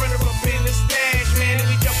put a burner up in the stash, man. And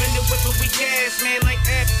we jump in the whip and we gas, man. Like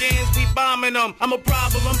Afghans, we bombing them. I'm a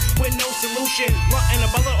problem with no solution. Rotten a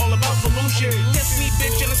bullet, all about solution. Test me,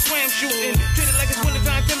 bitch, in a swam shooting. Treat it like it's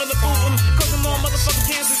wintertime, Timberland booting. Cause I'm all motherfucking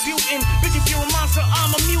cancer mutant. Bitch, if you're a monster,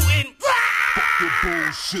 I'm a mutant. Fuck the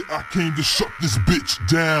bullshit, I came to shut this bitch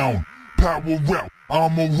down. Power out,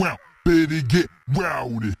 I'm around, better get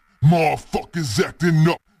rowdy. Motherfuckers acting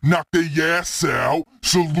up, knock their ass out.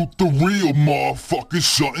 Salute the real motherfuckers,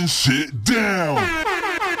 shutting shit down.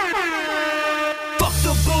 Fuck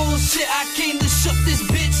the bullshit, I came to shut this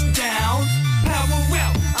bitch down. Power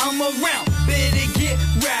out, I'm around,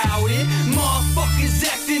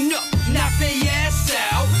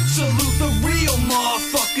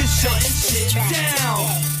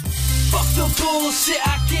 bullshit,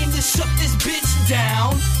 I came to shut this bitch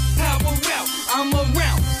down. Power out, I'm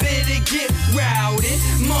around, better get rowdy.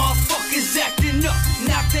 Motherfuckers acting up,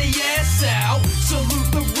 knock their ass out.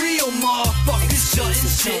 Salute the real motherfuckers,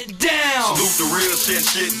 shutting shit down. Salute the real shit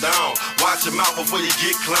down. Watch your mouth before you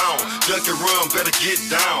get clown. Duck and run, better get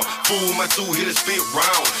down. Fool my two hit a spit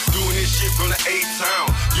round. Doing this shit from the A-town.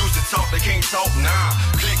 Used to talk, they can't talk now.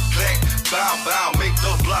 Click, clack, bow, bow. Make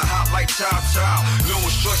the block hot like chow chow. No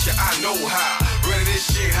instruction, I know how. Running this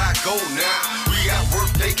shit, how go now. We got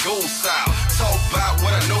work, they go south. Talk about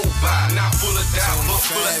what I know by. Not full of doubt, but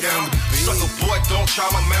full of down. Sucker boy, don't try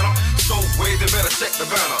my manner. So way, they better check the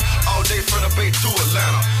banner. All day from the Bay to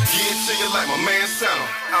Atlanta. Get to you like my man Santa.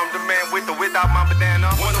 I'm the man with the without my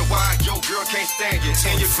bandana. Wonder why your girl can't stand you.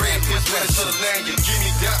 And your grandkids ready to the land you. Give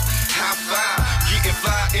me that high five. Getting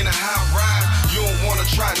fly in a high ride. You don't wanna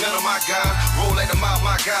try none of my guys. Roll like the mouth,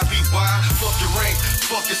 my guys be wide. Fuck your rank,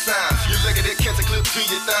 fuck your size. You look at it, catch a clip to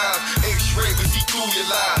your thighs. X-ray, we see through your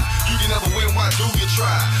lies. You can never win, why do you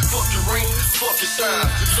try? Fuck your rank, fuck your size.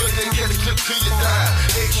 You look at it, catch a clip to your thighs.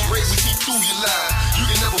 X-ray, we see through your lies. You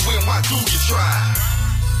can never win, why do you try?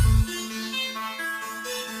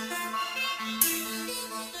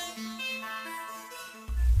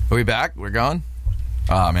 Are we back? We're gone?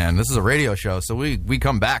 Oh, man, this is a radio show, so we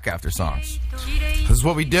come back after songs. This is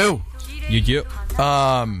what we do. You.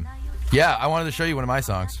 Yeah, I wanted to show you one of my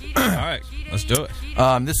songs. All right, let's do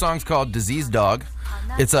it. This song's called Disease Dog.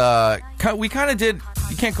 It's we kind of did,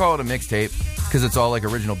 you can't call it a mixtape because it's all like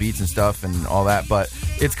original beats and stuff and all that, but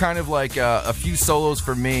it's kind of like a few solos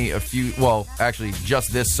for me, actually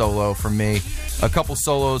just this solo from me, a couple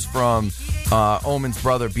solos from Omen's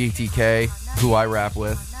brother BTK, who I rap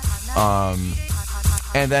with,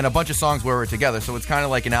 and then a bunch of songs where we're together. So it's kind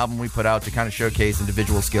of like an album we put out to kind of showcase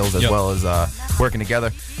individual skills as well as working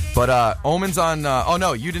together. But Omen's on... oh,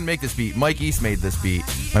 no, you didn't make this beat. Mike East made this beat.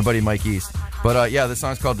 My buddy Mike East. But, yeah, this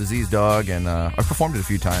song's called Disease Dog, and I've performed it a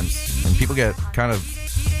few times. And people get kind of,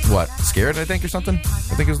 scared, I think, or something?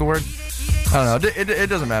 I think is the word. I don't know. It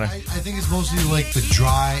doesn't matter. I think it's mostly like the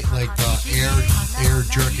dry, like the air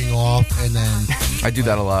jerking off, and then... I do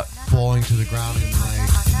that a lot. Falling to the ground and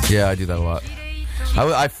like... Yeah, I do that a lot.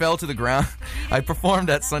 I fell to the ground. I performed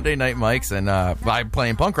at Sunday Night Mike's and by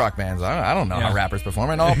playing punk rock bands. I don't know how rappers perform.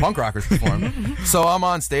 I know all punk rockers perform. So I'm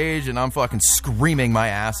on stage and I'm fucking screaming my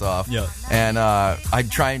ass off. Yeah. And I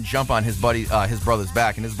try and jump on his brother's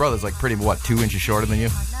back, and his brother's like pretty 2 inches shorter than you.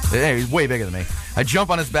 Hey, he's way bigger than me. I jump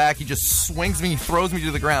on his back. He just swings me, throws me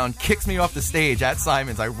to the ground, kicks me off the stage at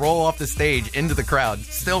Simon's. I roll off the stage into the crowd,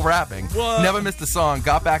 still rapping. What? Never missed a song.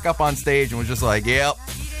 Got back up on stage and was just like, "Yep,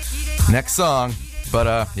 next song."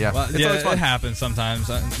 But, yeah. Well, it happens sometimes.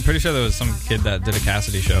 I'm pretty sure there was some kid that did a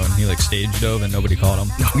Cassidy show, and he, stage dove, and nobody caught him.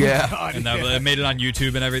 Yeah. And that made it on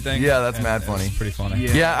YouTube and everything. Yeah, that's mad funny. It's pretty funny.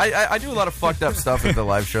 Yeah, I do a lot of fucked up stuff at the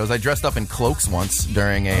live shows. I dressed up in cloaks once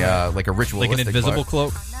during a ritualistic Like an invisible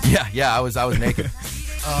cloak? Yeah, I was naked.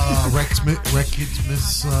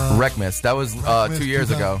 Wreckmas. That was 2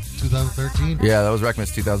 years ago. 2013? Yeah, that was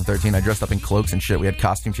Wreckmas 2013. I dressed up in cloaks and shit. We had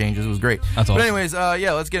costume changes. It was great. That's awesome. But anyways,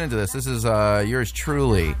 yeah, let's get into this. This is yours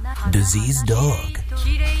truly, Disease Dog.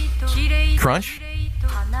 Crunch?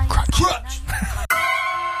 Crunch.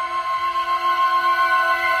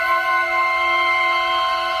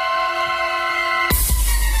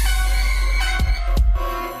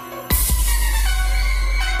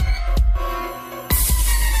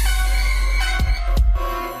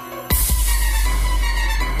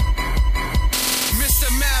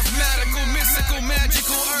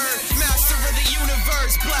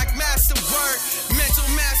 Black master word, mental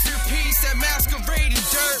masterpiece that masquerading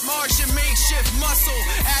dirt. Martian makeshift muscle,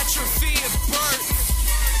 atrophy of birth.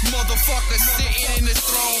 Motherfucker sitting in the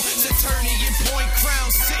throne, Saturnian point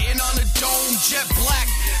crown sitting on a dome. Jet black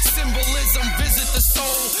symbolism, visit the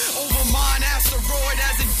soul. Over mine asteroid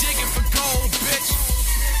as a digging for gold, bitch.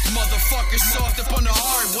 Motherfuckers soft up on the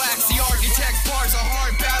hard wax. The architect's bars a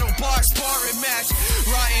hard battle bar sparring match.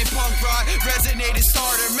 Ryan punk rock resonated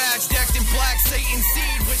starter match. Decked in black Satan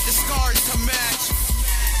seed with the scars to match.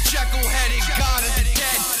 Jekyll-headed god of the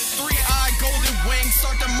dead. 3-eyed golden wings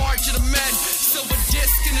start the march of the men. Silver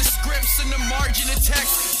disc in the scripts and the margin of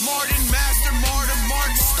text. Martin master martyr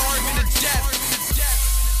mark starving to death.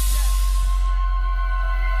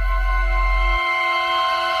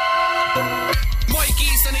 Mike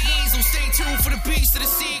East on the easel, stay tuned for the beast of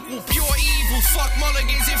the sequel. Pure evil, fuck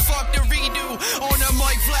mulligans and fuck the redo. On the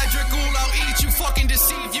mic, Vlad Dracul, I'll eat you, fucking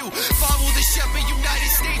deceive you. Follow the shepherd,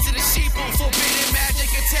 United States of the sheeple. Forbidden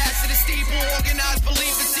magic attached to the steeple. Organized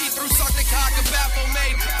belief and see-through, suck the cock of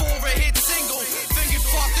Baphomet for a hit single. Finger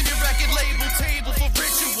fucked in your record label table for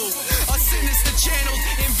ritual. A sin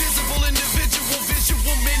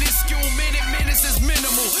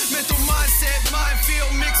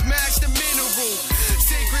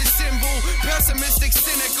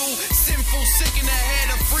sinful, sick in the head,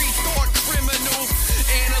 a free thought criminal.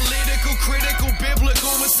 Analytical, critical,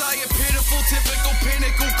 biblical, messiah, pitiful, typical,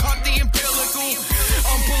 pinnacle, cut the umbilical.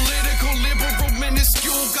 I'm political, liberal,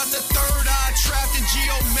 minuscule, got the third eye trapped in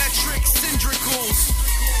geometric cylindricals.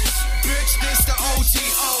 Bitch, this the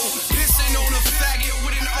OTO, pissing on a faggot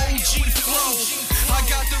with an OG flow. I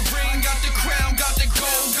got the ring, got the crown, got the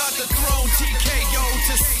gold, got the throne, TKO,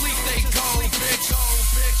 to sleep they go, bitch.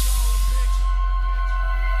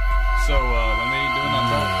 So, when they doing that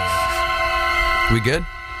track? We good?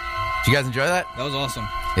 Did you guys enjoy that? That was awesome.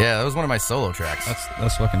 Yeah, that was one of my solo tracks.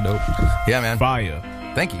 That's fucking dope. Yeah, man. Fire.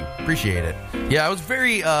 Thank you. Appreciate it. Yeah, I was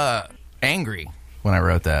very angry when I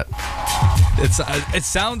wrote that. It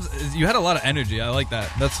sounds, you had a lot of energy. I like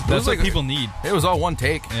that. That's what people need. It was all one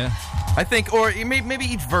take. Yeah. I think, or maybe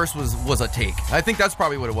each verse was a take. I think that's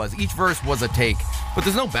probably what it was. Each verse was a take, but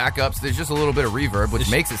there's no backups. There's just a little bit of reverb,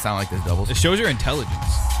 which makes it sound like there's doubles. It shows your intelligence.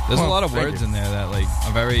 There's a lot of words in there that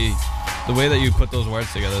are very. The way that you put those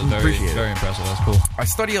words together is very impressive. That's cool. I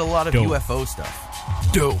study a lot of UFO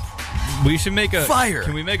stuff. Dope. We should make a fire.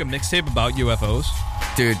 Can we make a mixtape about UFOs?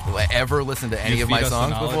 Dude, ever listen to any of my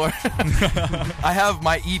songs before? I have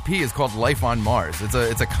my EP is called Life on Mars.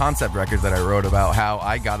 It's a concept record that I wrote about how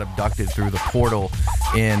I got abducted through the portal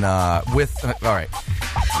in all right.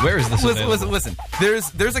 Where is this? Listen.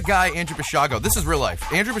 There's a guy, Andrew Basiago. This is real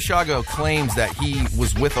life. Andrew Basiago claims that he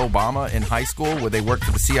was with Obama in high school, where they worked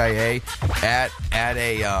for the CIA at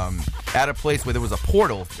a place where there was a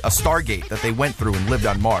portal, a Stargate that they went through and lived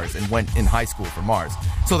on Mars and went in high school for Mars.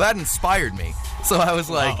 So that inspired me. So I was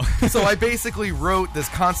like, so I basically wrote this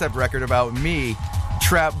concept record about me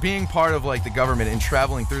being part of like the government and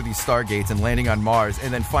traveling through these Stargates and landing on Mars,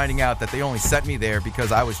 and then finding out that they only sent me there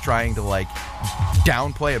because I was trying to like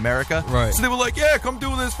downplay America. Right. So they were like, yeah, come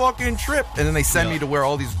do this fucking trip, and then they send me to where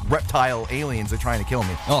all these reptile aliens are trying to kill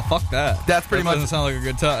me. Oh, fuck that. That's pretty much. Doesn't sound like a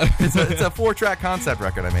good time. It's a 4-track concept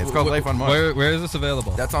record I made. It's called Life on Mars. Where is this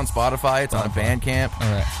available? That's on Spotify. It's on Bandcamp.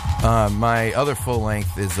 All right. My other full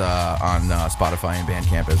length is on Spotify and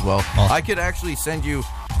Bandcamp as well. Awesome. I could actually send you.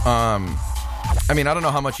 I mean, I don't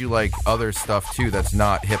know how much you like other stuff too that's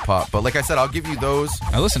not hip hop, but like I said, I'll give you those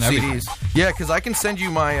I listen to CDs. everything. Yeah, because I can send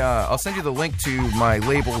you my. I'll send you the link to my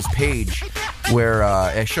label's page, where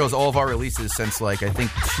it shows all of our releases since like I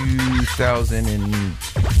think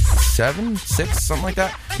 2007, 6, something like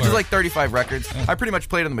that. Which is like 35 records. I pretty much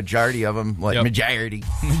played on the majority of them. Like majority.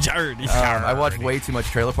 I watch way too much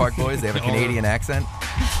Trailer Park Boys. They have a Canadian accent.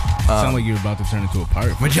 Sound like you're about to turn into a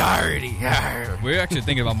pirate. Majority. We're actually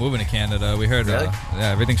thinking about moving to Canada. We heard Really?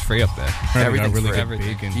 everything's free up there. Everything's really free. good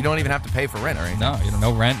Everything. bacon. You don't even have to pay for rent or anything. No,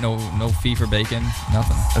 no rent, no fee for bacon,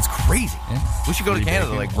 nothing. That's crazy. Yeah. We should go to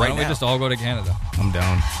Canada like Why right don't now. we just all go to Canada? I'm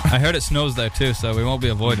down. I heard it snows there too, so we won't be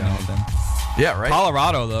avoiding anything. Yeah, right.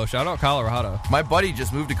 Colorado though, shout out Colorado. My buddy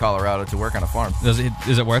just moved to Colorado to work on a farm. Is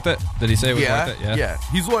it worth it? Did he say it was worth it? Yeah.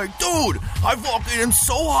 He's like, dude, I fucking am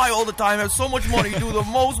so high all the time, have so much money, do the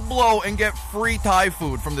most blow, and get free Thai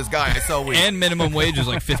food from this guy I sell weed. And minimum wage is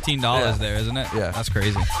like $15 there, isn't it? Yeah. That's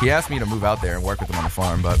crazy. He asked me to move out there and work with him on the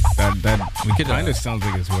farm, but That We could kind of sounds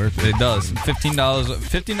like it's worth it. It does.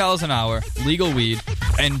 $15 an hour, legal weed,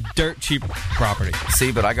 and dirt cheap property.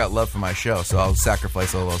 see, but I got love for my show, so I'll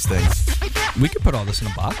sacrifice all those things. We could put all this in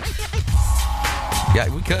a box.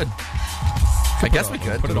 Yeah, we could. I guess we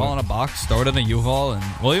could. Put it all in a box, store it in a U-Haul, and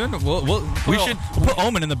we'll put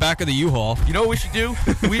Omen in the back of the U-Haul. You know what we should do?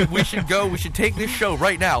 we should go. We should take this show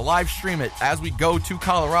right now, live stream it as we go to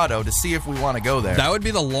Colorado to see if we want to go there. That would be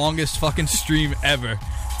the longest fucking stream ever.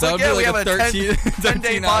 That would be we like have a a 10-day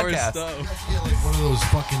 13 hour podcast. stuff. Yeah, like one of those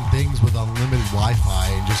fucking things with unlimited Wi-Fi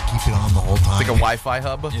and just keep it on the whole time. Like a Wi-Fi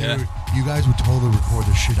hub. Yeah. You guys would totally record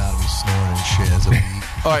the shit out of me snoring and shit as a beat.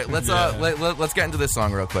 All right, let's let's get into this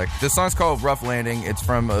song real quick. This song's called "Rough Landing." It's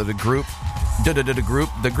from the group,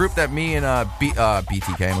 the group that me and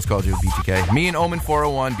BTK, I almost called you BTK. Me and Omen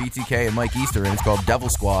 401, BTK, and Mike Easter, and it's called "Devil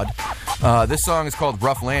Squad." This song is called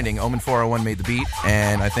 "Rough Landing." Omen 401 made the beat,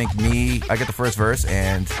 and I think I get the first verse,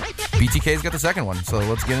 and BTK's got the second one. So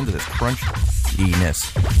let's get into this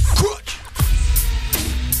crunch-iness. Crunch.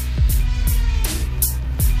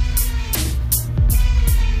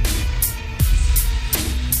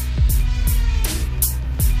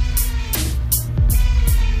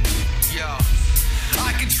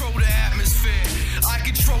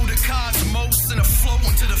 Cosmos and a flow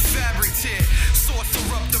into the fabric tier.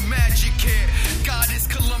 Sorcerer up the magic here. God is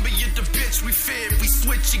Columbia, the bitch we fear. We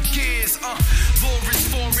switching gears. Lord is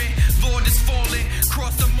foreign, Lord is falling.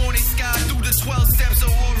 Cross the morning sky through the 12 steps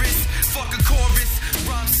of Horus. Fuck a chorus.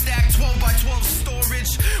 Rhyme stack 12 by 12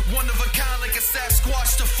 storage. One of a kind like a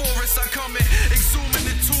Sasquatch. The forest I'm coming. Exhuming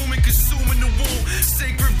the tomb and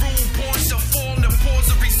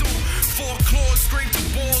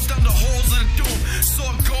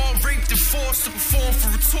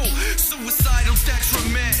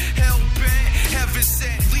detriment. Hell bent, heaven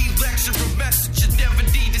sent. Lead lecture, a message. You never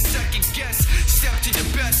need a second guess. Step to the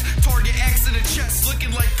best. Target X in the chest.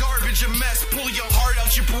 Looking like garbage, a mess. Pull your heart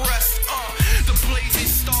out your breast. The blazing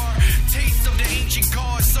star. Taste of the ancient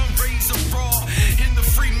gods. Some rays of raw. In the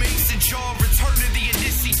Freemason jaw. Return to the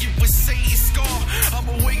initiate with Satan's scar. I'm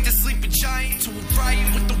awake to sleeping giant. To a riot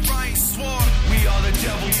with the riot sword. We are the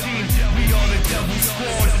devil team. We are the devil's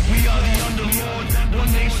squad. We are the underlord.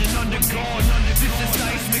 One nation under God. This is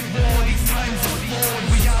seismic war. These times are flawed.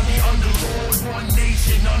 We are the underlord. One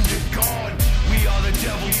nation under God. We are the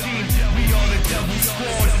devil team. We are the devil's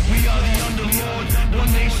squad. We are the underlord.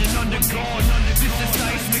 One nation under God. This is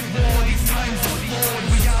seismic war. These times are flawed.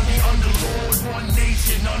 We are the underlord. One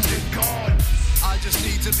nation under God. I just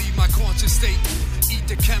need to leave my conscious state. Eat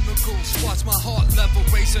the chemicals, watch my heart level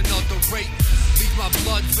raise another rate. Leave my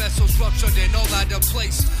blood vessels ruptured and all out of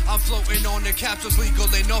place. I'm floating on the capsules legal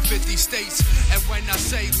in all 50 states. And when I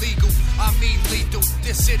say legal, I mean lethal.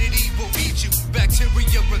 This acidity will eat you.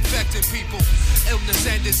 Bacteria infecting people. Illness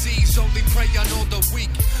and disease only prey on all the weak.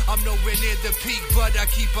 I'm nowhere near the peak, but I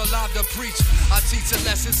keep alive to preach. I teach the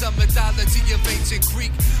lessons of mythology of ancient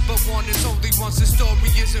Greek. But one is only once the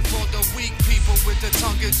story isn't for the weak. People with the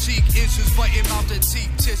tongue-in-cheek issues, biting mouth and teeth.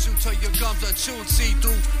 Tissue till your gums are chewed,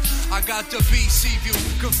 see-through. I got the BC view,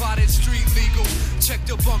 provided street legal. Check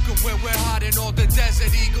the bunker where we're hiding all the desert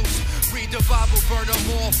eagles. Read the Bible, burn them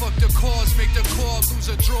all. Fuck the cause, make the call, lose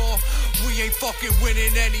a draw. We ain't fucking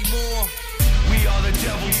winning anymore. We are the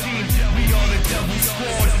devil team, we are the devil's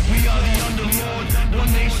squad. We are the underlord,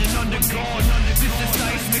 one nation under God. This is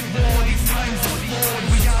seismic war, these times are flawed.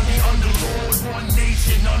 We are the underlord, one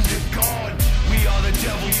nation under God. We are the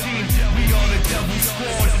devil team, we are the devil's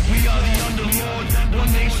squad. We are the underlord,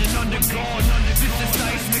 one nation under God. This is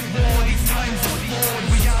seismic war, these times are flawed.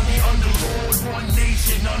 We are the underlord, one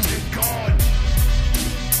nation under God.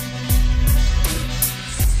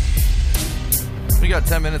 We got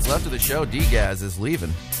 10 minutes left of the show. D-Gaz is leaving.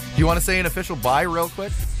 Do you want to say an official bye real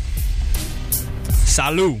quick?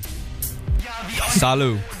 Salut.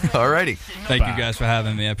 Salut. Alrighty. Thank you guys for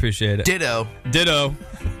having me. I appreciate it. Ditto. Ditto.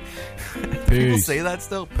 People say that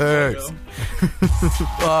still? Peace.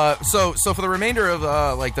 So for the remainder of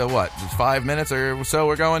like the what 5 minutes or so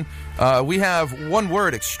we're going, we have one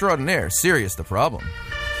word extraordinaire. Serious the problem.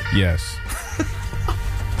 Yes.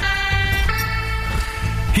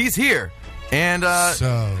 He's here. And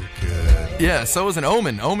so good. Yeah, so is an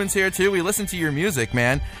Omen. Omen's here too. We listen to your music,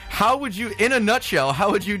 man. How would you, in a nutshell,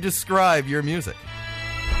 how would you describe your music?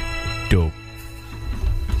 Dope.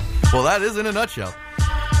 Well, that is in a nutshell.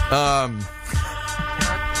 I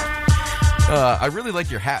really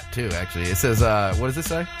like your hat too. Actually, it says, "What does it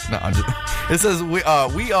say?" No, I'm just. It says, "We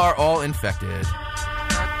are all infected."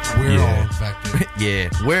 We're all infected. Yeah,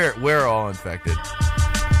 we're all infected.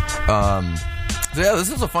 So yeah, this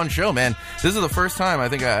is a fun show, man. This is the first time, I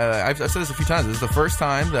think, I've said this a few times, this is the first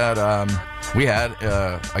time that we had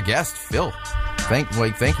a guest, Phil. Thank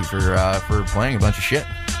you for playing a bunch of shit.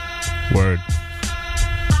 Word.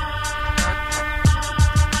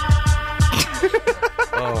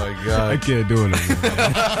 Oh my god, I can't do it anymore.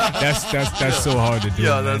 That's so hard to do.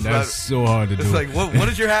 Yeah, man. That's so hard to do. It's like, what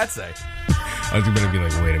does your hat say? I was gonna be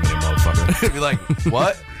like, wait a minute, motherfucker. Be like,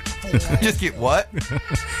 what? Just get what?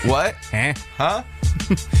 What? Huh?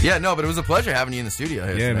 Yeah, no, but it was a pleasure having you in the studio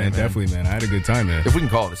here. Yeah, today, man, definitely, man. I had a good time there. If we can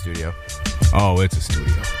call it a studio. Oh, it's a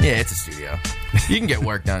studio. Yeah, it's a studio. You can get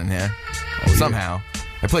work done in here. Somehow.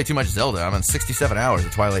 I play too much Zelda. I'm on 67 hours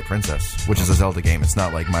of Twilight Princess, which is a Zelda game. It's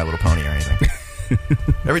not like My Little Pony or anything.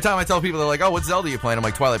 Every time I tell people, they're like, oh, what Zelda are you playing? I'm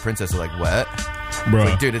like, Twilight Princess. They're like, what? Bro.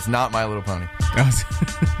 Like, dude, it's not My Little Pony.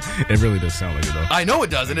 It really does sound like it, though. I know it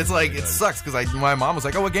does, and it's like, it sucks, because my mom was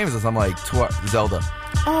like, oh, what game is this? I'm like, Zelda.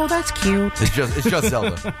 Oh, that's cute. It's just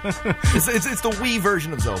Zelda. It's the Wii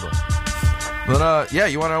version of Zelda. But, yeah,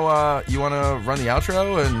 you wanna run the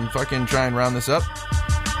outro and fucking try and round this up?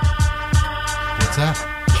 What's that?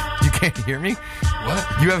 You can't hear me?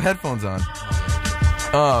 What? You have headphones on.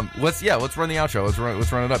 Let's run the outro.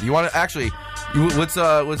 Let's run it up. You want to actually? Let's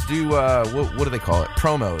do what do they call it?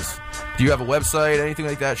 Promos. Do you have a website, anything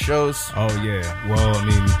like that? Shows? Oh yeah. Well, I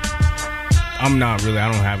mean, I don't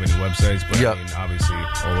have any websites, but I mean, obviously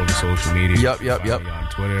all over social media. Yep. On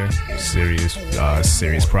Twitter,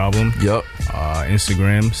 Serious Problem. Yep.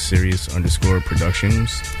 Instagram,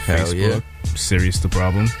 Serious_Productions. Hell Facebook, yeah. Serious the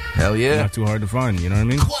Problem. Hell yeah. Not too hard to find, you know what I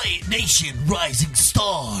mean? Quiet Nation Rising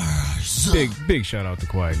Stars. Big shout out to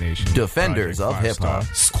Quiet Nation. Defenders of hip hop.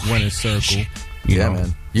 Winner's Circle. You know?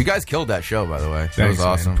 man. You guys killed that show, by the way. That Thanks, was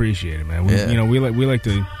awesome. Man. Appreciate it, man. We like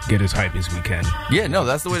to get as hype as we can. Yeah, no,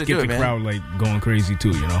 that's the way to do it, man. Get the crowd like going crazy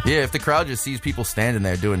too, you know. Yeah, if the crowd just sees people standing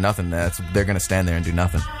there doing nothing, they're gonna stand there and do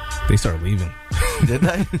nothing. They start leaving. Did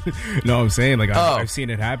they? No, I'm saying like I've seen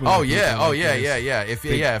it happen. Oh yeah, yeah.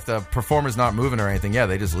 If the performer's not moving or anything, yeah,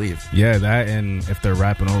 they just leave. Yeah, that, and if they're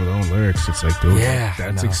rapping over their own lyrics, it's like, dude,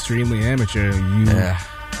 that's extremely amateur. You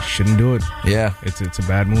shouldn't do it. Yeah, it's a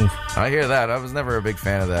bad move. I hear that. I was never a big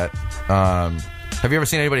fan of that. Have you ever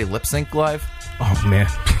seen anybody lip sync live? Oh man.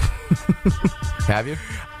 Have you?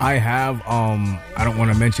 I have. I don't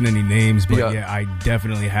want to mention any names, but yeah, I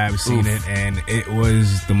definitely have seen it, and it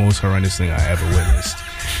was the most horrendous thing I ever witnessed.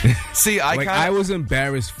 See, I was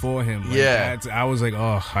embarrassed for him. Like, I was like,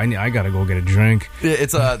 oh, I gotta go get a drink.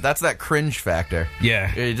 It's that's that cringe factor.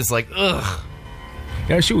 Yeah, you're just like, ugh.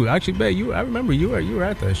 Yeah, shoot. Actually, babe, I remember you were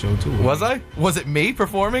at that show too. Was I? Was it me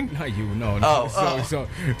performing? Not you. No. So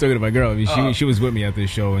talking to my girl. I mean, she was with me at this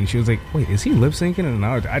show, and she was like, "Wait, is he lip syncing?" And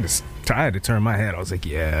I had to turn my head. I was like,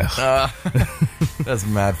 "Yeah." That's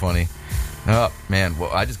mad funny. Oh man,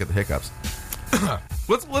 well, I just get the hiccups.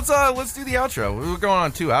 Let's do the outro. We're going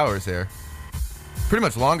on 2 hours here. Pretty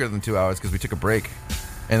much longer than 2 hours because we took a break,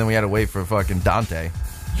 and then we had to wait for fucking Dante.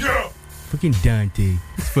 Yeah. Fucking Dante.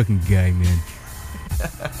 This fucking guy, man.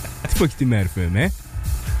 What's the fuck's the matter for him, man?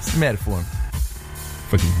 What's the matter for him?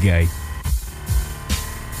 Fucking guy.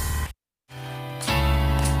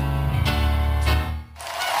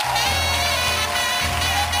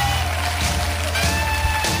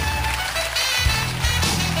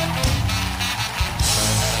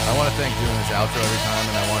 I want to thank doing this outro every time,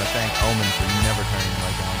 and I want to thank Omen for never turning the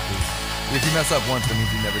mic on, please. If you mess up once, that means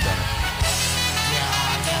you've never done it.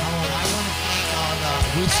 I want to thank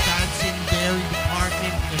the Wisconsin Dairy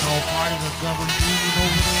Department, part of the governing union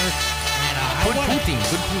over there. And,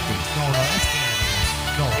 good poutine. No, that's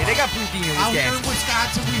Canada. No. Hey, they got poutine in Out Wisconsin. here in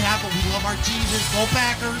Wisconsin, we love our cheeses. Go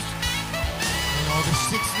Packers. We got the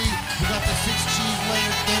 6 cheese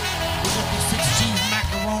layer dip. We got the 6 cheese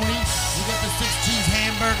macaroni. We got the 6 cheese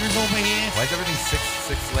hamburgers over here. Why is everything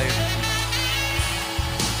six layers of cheese?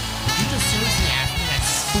 Did you just seriously ask me that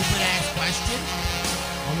stupid ass question?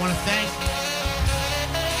 I want to thank.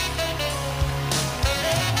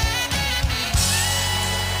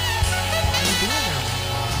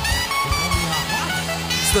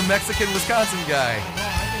 It's the Mexican Wisconsin guy.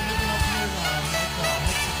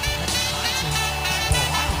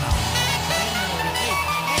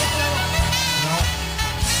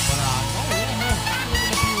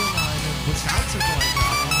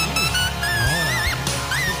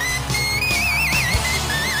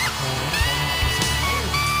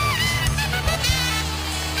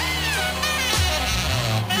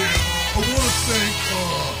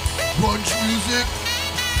 Grunge music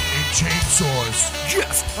and chainsaws.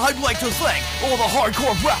 Yes, I'd like to thank all the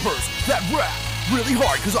hardcore rappers that rap really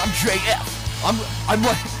hard because I'm JF. I'm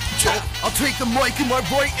like, I'll take the mic in my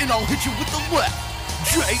right and I'll hit you with the left.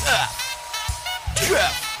 JF.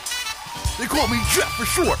 Jeff. They call me Jeff for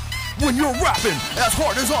short. When you're rapping as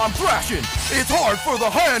hard as I'm thrashing, it's hard for the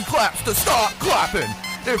hand claps to stop clapping.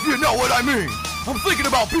 If you know what I mean. I'm thinking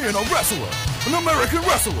about being a wrestler, an American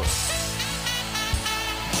wrestler.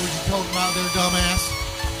 What you talking about there, dumbass?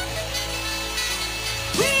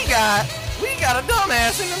 We got a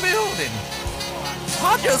dumbass in the building.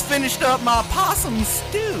 I just finished up my possum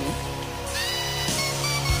stew.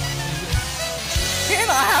 And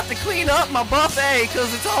I have to clean up my buffet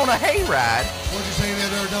because it's on a hayride. What'd you say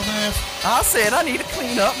there, dumbass? I said I need to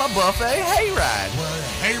clean up my buffet hayride. Well, a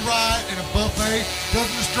hayride and a buffet.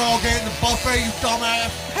 Doesn't the straw get in the buffet, you dumbass?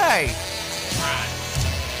 Hey. Right.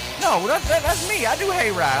 No, that's me. I do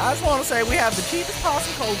hayride. I just want to say we have the cheapest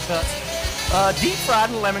possum cold cuts, deep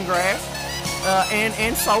fried in lemongrass,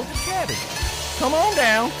 and salted cabbage. Come on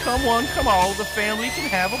down, come one, come all. The family can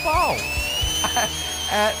have a ball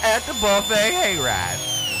at the buffet hayride.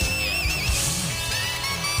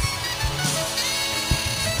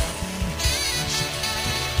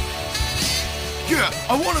 Yeah,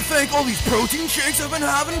 I want to thank all these protein shakes I've been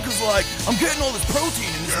having because, I'm getting all this protein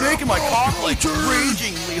and it's making my cock,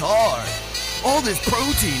 ragingly hard. All this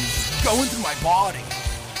protein is just going through my body.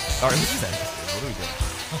 All right, let's end this. What are we doing?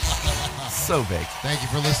 So big. Thank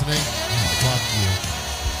you for listening. Fuck you.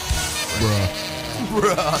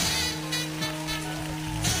 Bruh.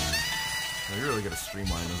 We really got to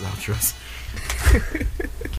streamline those outros.